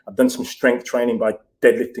stuff. I've done some strength training by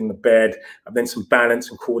deadlifting the bed. I've done some balance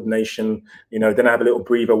and coordination. Then I have a little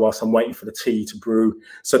breather whilst I'm waiting for the tea to brew.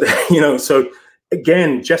 So that, so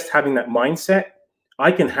again, just having that mindset,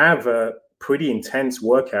 I can have a pretty intense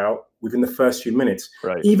workout within the first few minutes.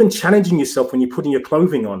 Right. Even challenging yourself when you're putting your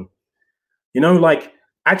clothing on. Like,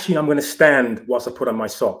 actually, I'm going to stand whilst I put on my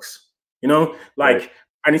socks. Right.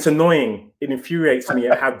 And it's annoying. It infuriates me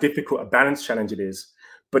at how difficult a balance challenge it is.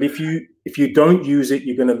 But if you don't use it,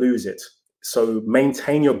 you're going to lose it. So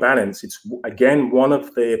maintain your balance. It's again one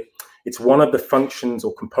of the functions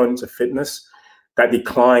or components of fitness that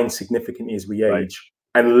decline significantly as we age,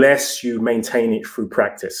 unless you maintain it through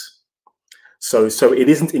practice. So it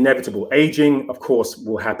isn't inevitable. Aging, of course,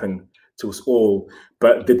 will happen to us all,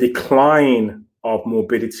 but the decline of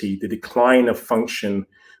morbidity, the decline of function,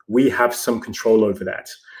 we have some control over that.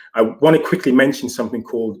 I want to quickly mention something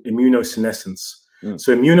called immunosenescence.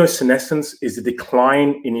 So immunosenescence is the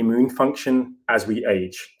decline in immune function as we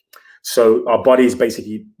age. So our body is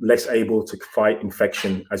basically less able to fight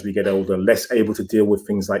infection as we get older, less able to deal with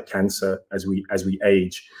things like cancer as we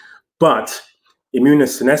age. But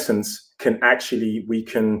immunosenescence we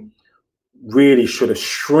can really sort of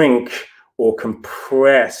shrink or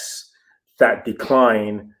compress that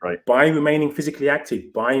decline by remaining physically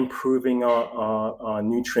active, by improving our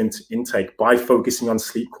nutrient intake, by focusing on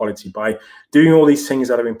sleep quality, by doing all these things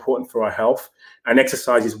that are important for our health. And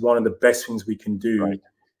exercise is one of the best things we can do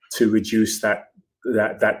to reduce that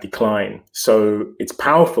decline. So it's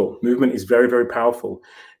powerful. Movement is very, very powerful.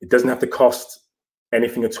 It doesn't have to cost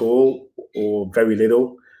anything at all or very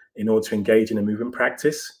little in order to engage in a movement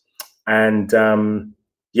practice. And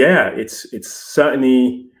it's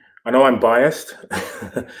certainly, I know I'm biased,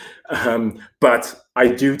 but I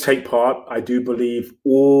do take part. I do believe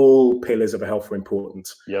all pillars of health are important.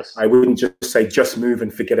 Yes. I wouldn't just say just move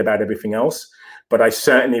and forget about everything else, but I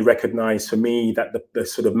certainly recognize for me that the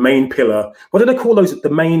sort of main pillar, what do they call those? The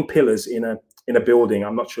main pillars in a building.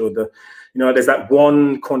 I'm not sure there's that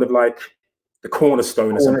one kind of like the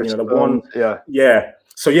cornerstone or something, the one. Yeah.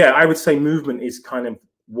 So I would say movement is kind of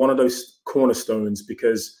one of those cornerstones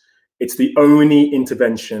because it's the only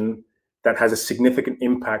intervention that has a significant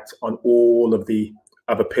impact on all of the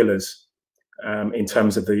other pillars in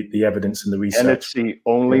terms of the evidence and the research. And it's the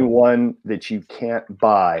only one that you can't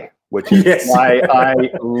buy, which is why I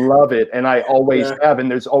love it. And I always have.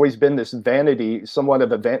 And there's always been this vanity, somewhat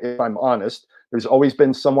of a vanity, if I'm honest, there's always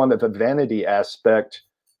been somewhat of a vanity aspect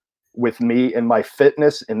with me and my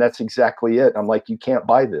fitness. And that's exactly it. I'm like, you can't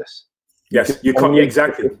buy this. Yes, you can't.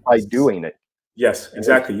 Exactly. By doing it. Yes,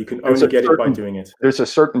 exactly. You can only get it by doing it. There's a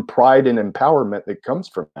certain pride and empowerment that comes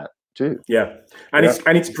from that too. Yeah, and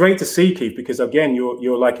it's great to see, Keith, because again,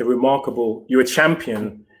 you're like you're a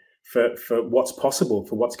champion for what's possible,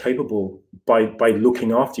 for what's capable by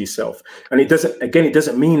looking after yourself. And it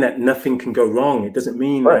doesn't mean that nothing can go wrong. It doesn't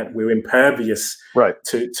mean that we're impervious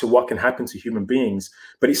to what can happen to human beings.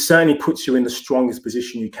 But it certainly puts you in the strongest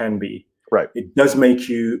position you can be. Right. It does make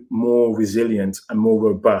you more resilient and more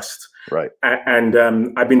robust. Right. And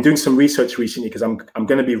I've been doing some research recently because I'm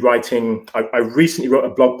going to be writing. I recently wrote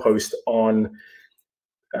a blog post on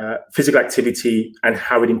physical activity and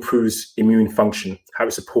how it improves immune function, how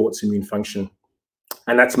it supports immune function,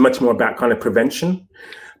 and that's much more about kind of prevention.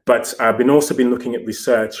 But I've also been looking at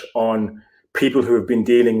research on people who have been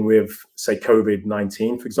dealing with, say,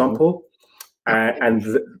 COVID-19, for example,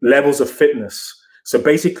 and levels of fitness. So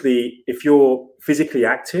basically, if you're physically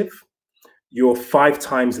active, you're 5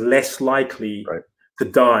 times less likely to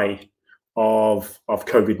die of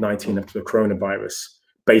COVID-19, of the coronavirus,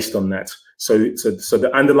 based on that. So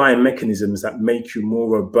the underlying mechanisms that make you more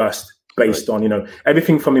robust based on,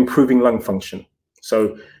 everything from improving lung function.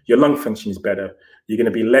 So your lung function is better. You're going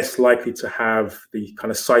to be less likely to have the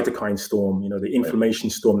kind of cytokine storm, the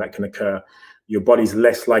inflammation storm that can occur. Your body's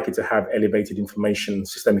less likely to have elevated inflammation,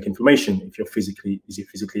 systemic inflammation, if you're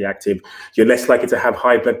physically active. You're less likely to have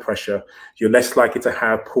high blood pressure. You're less likely to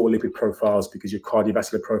have poor lipid profiles because your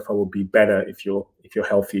cardiovascular profile will be better if you're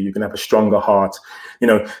healthy. You're going to have a stronger heart.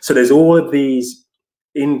 So there's all of these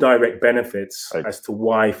indirect benefits as to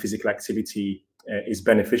why physical activity is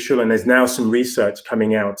beneficial. And there's now some research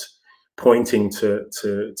coming out pointing to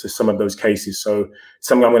some of those cases. So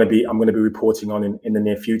something I'm going to be reporting on in the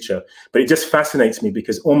near future. But it just fascinates me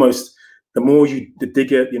because almost the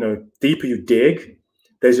deeper you dig,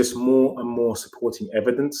 there's just more and more supporting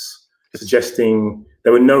evidence suggesting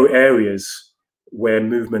there are no areas where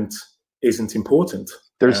movement isn't important.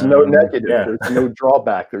 There's no negative. There's no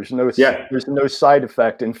drawback. There's no side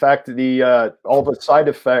effect. In fact, all the side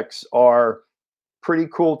effects are pretty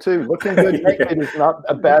cool too. Looking good naked is not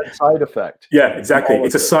a bad side effect. Yeah, exactly.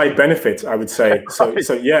 It's a side benefit, I would say. So,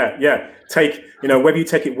 so yeah. Take, whether you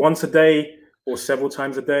take it once a day or several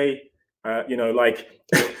times a day, like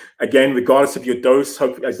again, regardless of your dose,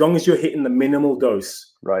 as long as you're hitting the minimal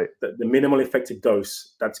dose, right, the minimal effective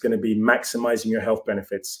dose, that's going to be maximizing your health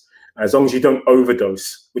benefits. As long as you don't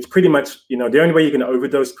overdose, which pretty much, the only way you're going to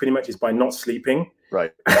overdose pretty much is by not sleeping,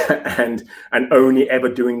 right, and only ever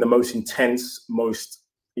doing the most intense, most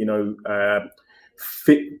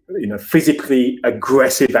physically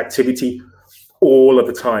aggressive activity all of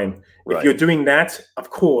the time. Right. If you're doing that, of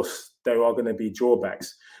course, there are going to be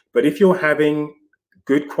drawbacks. But if you're having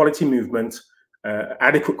good quality movement,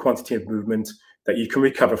 adequate quantity of movement that you can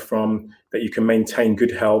recover from, that you can maintain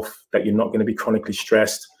good health, that you're not going to be chronically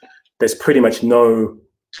stressed, there's pretty much no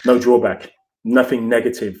drawback, nothing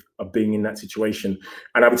negative of being in that situation.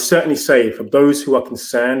 And I would certainly say for those who are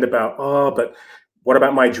concerned about, but what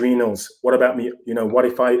about my adrenals? What about me? What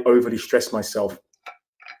if I overly stress myself?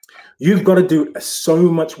 You've got to do so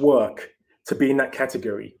much work to be in that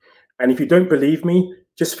category. And if you don't believe me,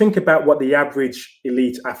 just think about what the average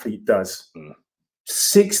elite athlete does.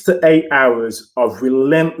 6 to 8 hours of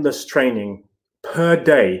relentless training per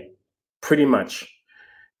day, pretty much.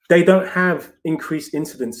 They don't have increased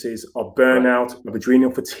incidences of burnout, of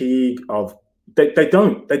adrenal fatigue, they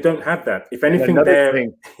don't have that. If anything,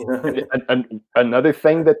 another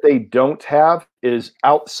thing that they don't have is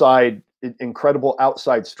incredible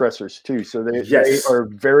outside stressors too. So they are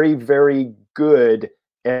very, very good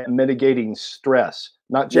at mitigating stress,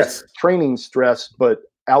 not just training stress, but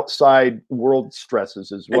outside world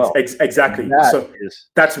stresses as well. Exactly.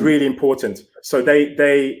 That's really important. So they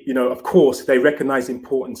of course, they recognize the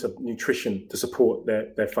importance of nutrition to support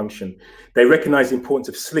their function. They recognize the importance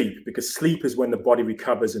of sleep, because sleep is when the body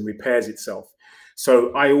recovers and repairs itself.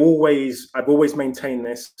 So I've always maintained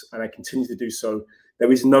this, and I continue to do so.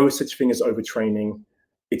 There is no such thing as overtraining.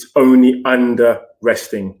 It's only under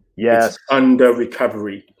resting. Yes. It's under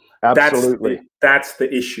recovery. Absolutely. That's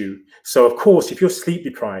the issue. So of course, if you're sleep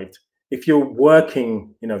deprived, if you're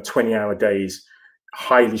working, 20-hour days,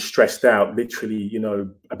 highly stressed out, literally,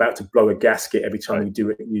 about to blow a gasket every time you do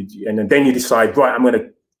it, and then you decide, right, I'm going to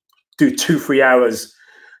do 2-3 hours,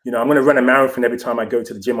 I'm going to run a marathon every time I go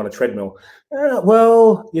to the gym on a treadmill.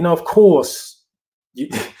 Of course,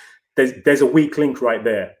 there's a weak link right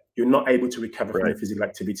there. You're not able to recover from the physical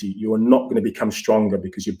activity. You are not going to become stronger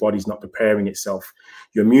because your body's not preparing itself.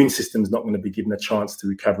 Your immune system's not going to be given a chance to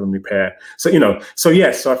recover and repair. So,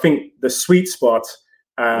 so I think the sweet spot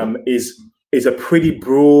is a pretty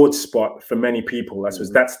broad spot for many people. That's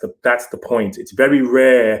the point. It's very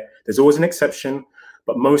rare. There's always an exception,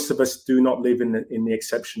 but most of us do not live in the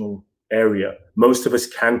exceptional area. Most of us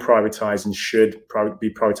can prioritize and should be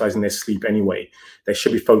prioritizing their sleep anyway. They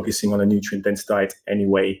should be focusing on a nutrient-dense diet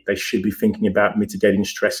anyway. They should be thinking about mitigating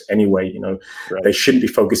stress anyway. They shouldn't be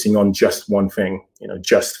focusing on just one thing,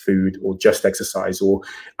 just food or just exercise, or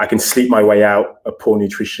I can sleep my way out of poor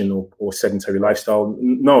nutrition or sedentary lifestyle.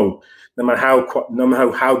 No matter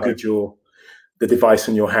how good the device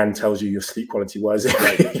in your hand tells you your sleep quality was,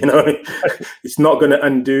 it's not going to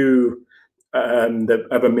undo the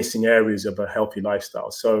other missing areas of a healthy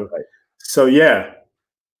lifestyle. So yeah.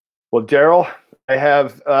 Well, Darryl, I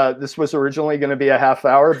have this was originally going to be a half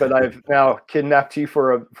hour, but I've now kidnapped you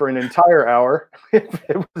for an entire hour.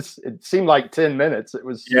 It seemed like 10 minutes. It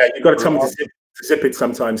was. Yeah, you got to tell me to zip it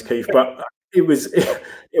sometimes, Keith. But it was.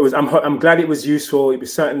 I'm glad it was useful. It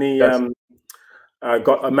was certainly.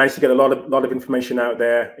 I managed to get a lot of information out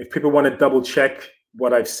there. If people want to double check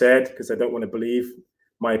what I've said, because I don't want to believe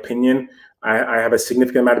my opinion, I have a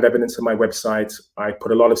significant amount of evidence on my website. I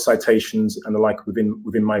put a lot of citations and the like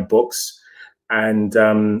within my books, and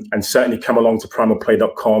certainly come along to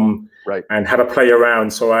primalplay.com and have a play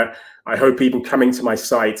around. So I hope even coming to my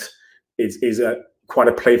site is quite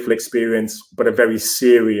a playful experience, but a very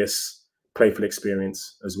serious playful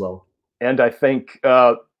experience as well. And I think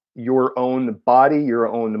your own body, your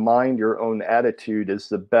own mind, your own attitude is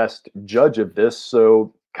the best judge of this.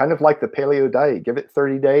 So kind of like the paleo diet, give it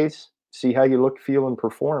 30 days. See how you look, feel, and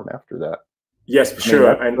perform after that. Yes, for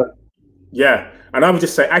sure. And and I would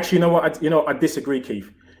just say, actually, I disagree,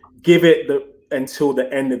 Keith. Give it until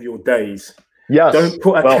the end of your days. Yes. Don't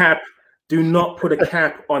put a cap. Do not put a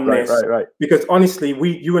cap on this. Right. Because honestly,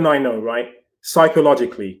 you and I know, right?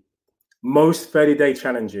 Psychologically, most 30-day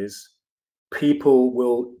challenges, people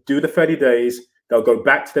will do the 30 days. They'll go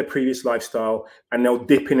back to their previous lifestyle and they'll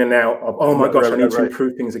dip in and out of, oh my gosh, I need to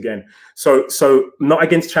improve things again. So not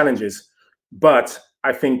against challenges, but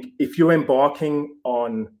I think if you're embarking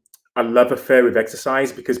on a love affair with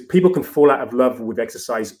exercise, because people can fall out of love with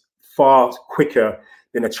exercise far quicker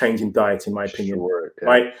than a change in diet, in my opinion. Sure, yeah.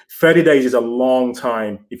 Right? 30 days is a long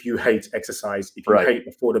time if you hate exercise, if you hate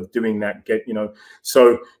the thought of doing that,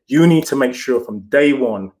 so you need to make sure from day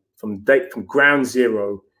one, from ground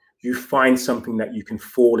zero, you find something that you can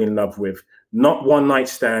fall in love with. Not one night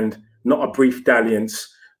stand, not a brief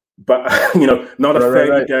dalliance, but not a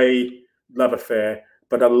 30-day love affair,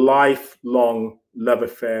 but a lifelong love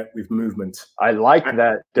affair with movement. I like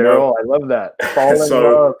that, Darryl. I love that.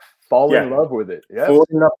 Fall in love with it. Yes. Fall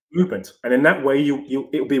in love with movement, and in that way,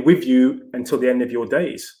 it'll be with you until the end of your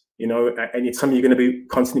days. And it's something you're going to be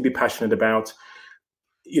constantly be passionate about.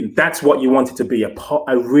 That's what you want it to be,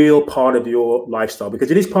 a real part of your lifestyle,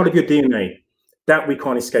 because it is part of your DNA that we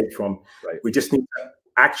can't escape from. Right. We just need to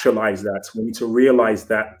actualize that. We need to realize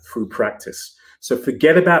that through practice. So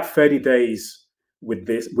forget about 30 days with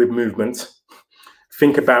movement.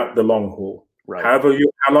 Think about the long haul. Right.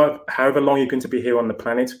 However long you're going to be here on the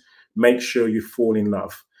planet, make sure you fall in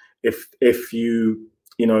love. If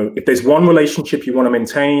there's one relationship you want to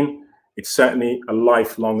maintain, it's certainly a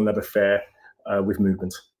lifelong love affair with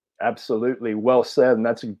movement. Absolutely. Well said. And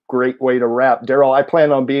that's a great way to wrap. Darryl, I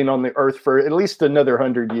plan on being on the earth for at least another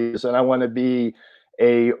 100 years. And I want to be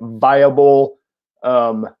a viable,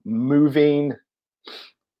 moving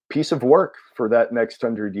piece of work for that next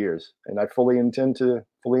 100 years. And I fully intend to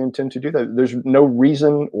do that. There's no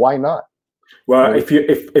reason why not. Well,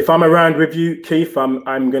 if I'm around with you, Keith,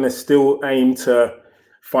 I'm going to still aim to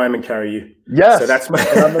fireman carry you. Yes. So that's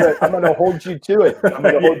I'm gonna hold you to it. I'm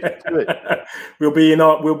gonna hold you to it. We'll be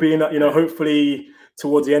in hopefully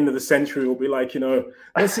towards the end of the century, we'll be like,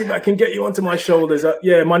 let's see if I can get you onto my shoulders.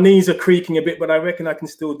 Yeah, my knees are creaking a bit, but I reckon I can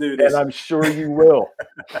still do this. And I'm sure you will.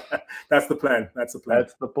 That's the plan. That's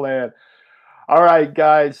the plan. All right,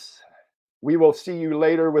 guys. We will see you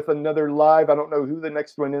later with another live. I don't know who the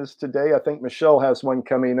next one is today. I think Michelle has one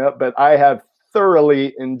coming up, but I have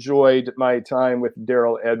thoroughly enjoyed my time with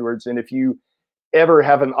Darryl Edwards. And if you ever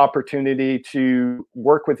have an opportunity to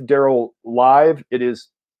work with Darryl live, it is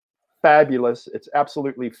fabulous. It's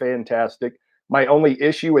absolutely fantastic. My only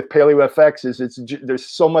issue with PaleoFX is there's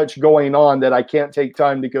so much going on that I can't take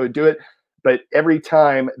time to go do it. But every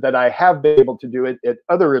time that I have been able to do it at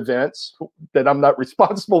other events that I'm not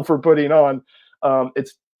responsible for putting on,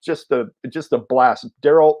 it's just a blast.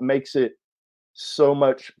 Darryl makes it so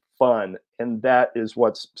much fun, and that is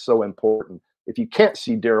what's so important. If you can't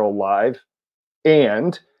see Darryl live,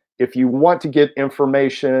 and if you want to get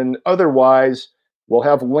information otherwise, we'll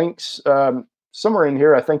have links somewhere in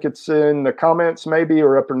here. I think it's in the comments maybe,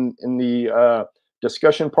 or up in the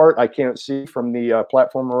discussion part. I can't see from the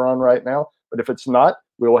platform we're on right now, but if it's not,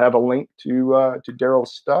 we'll have a link to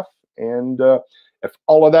Darryl's stuff. And if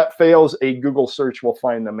all of that fails, a Google search will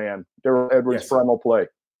find the man. Darryl Edwards, yes. Primal Play.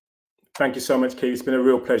 Thank you so much, Keith. It's been a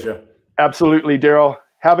real pleasure. Absolutely, Darryl.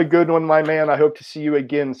 Have a good one, my man. I hope to see you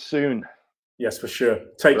again soon. Yes, for sure.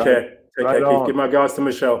 Take care. Take care, Keith. Give my regards to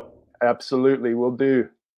Michelle. Absolutely, will do.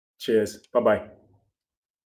 Cheers. Bye-bye.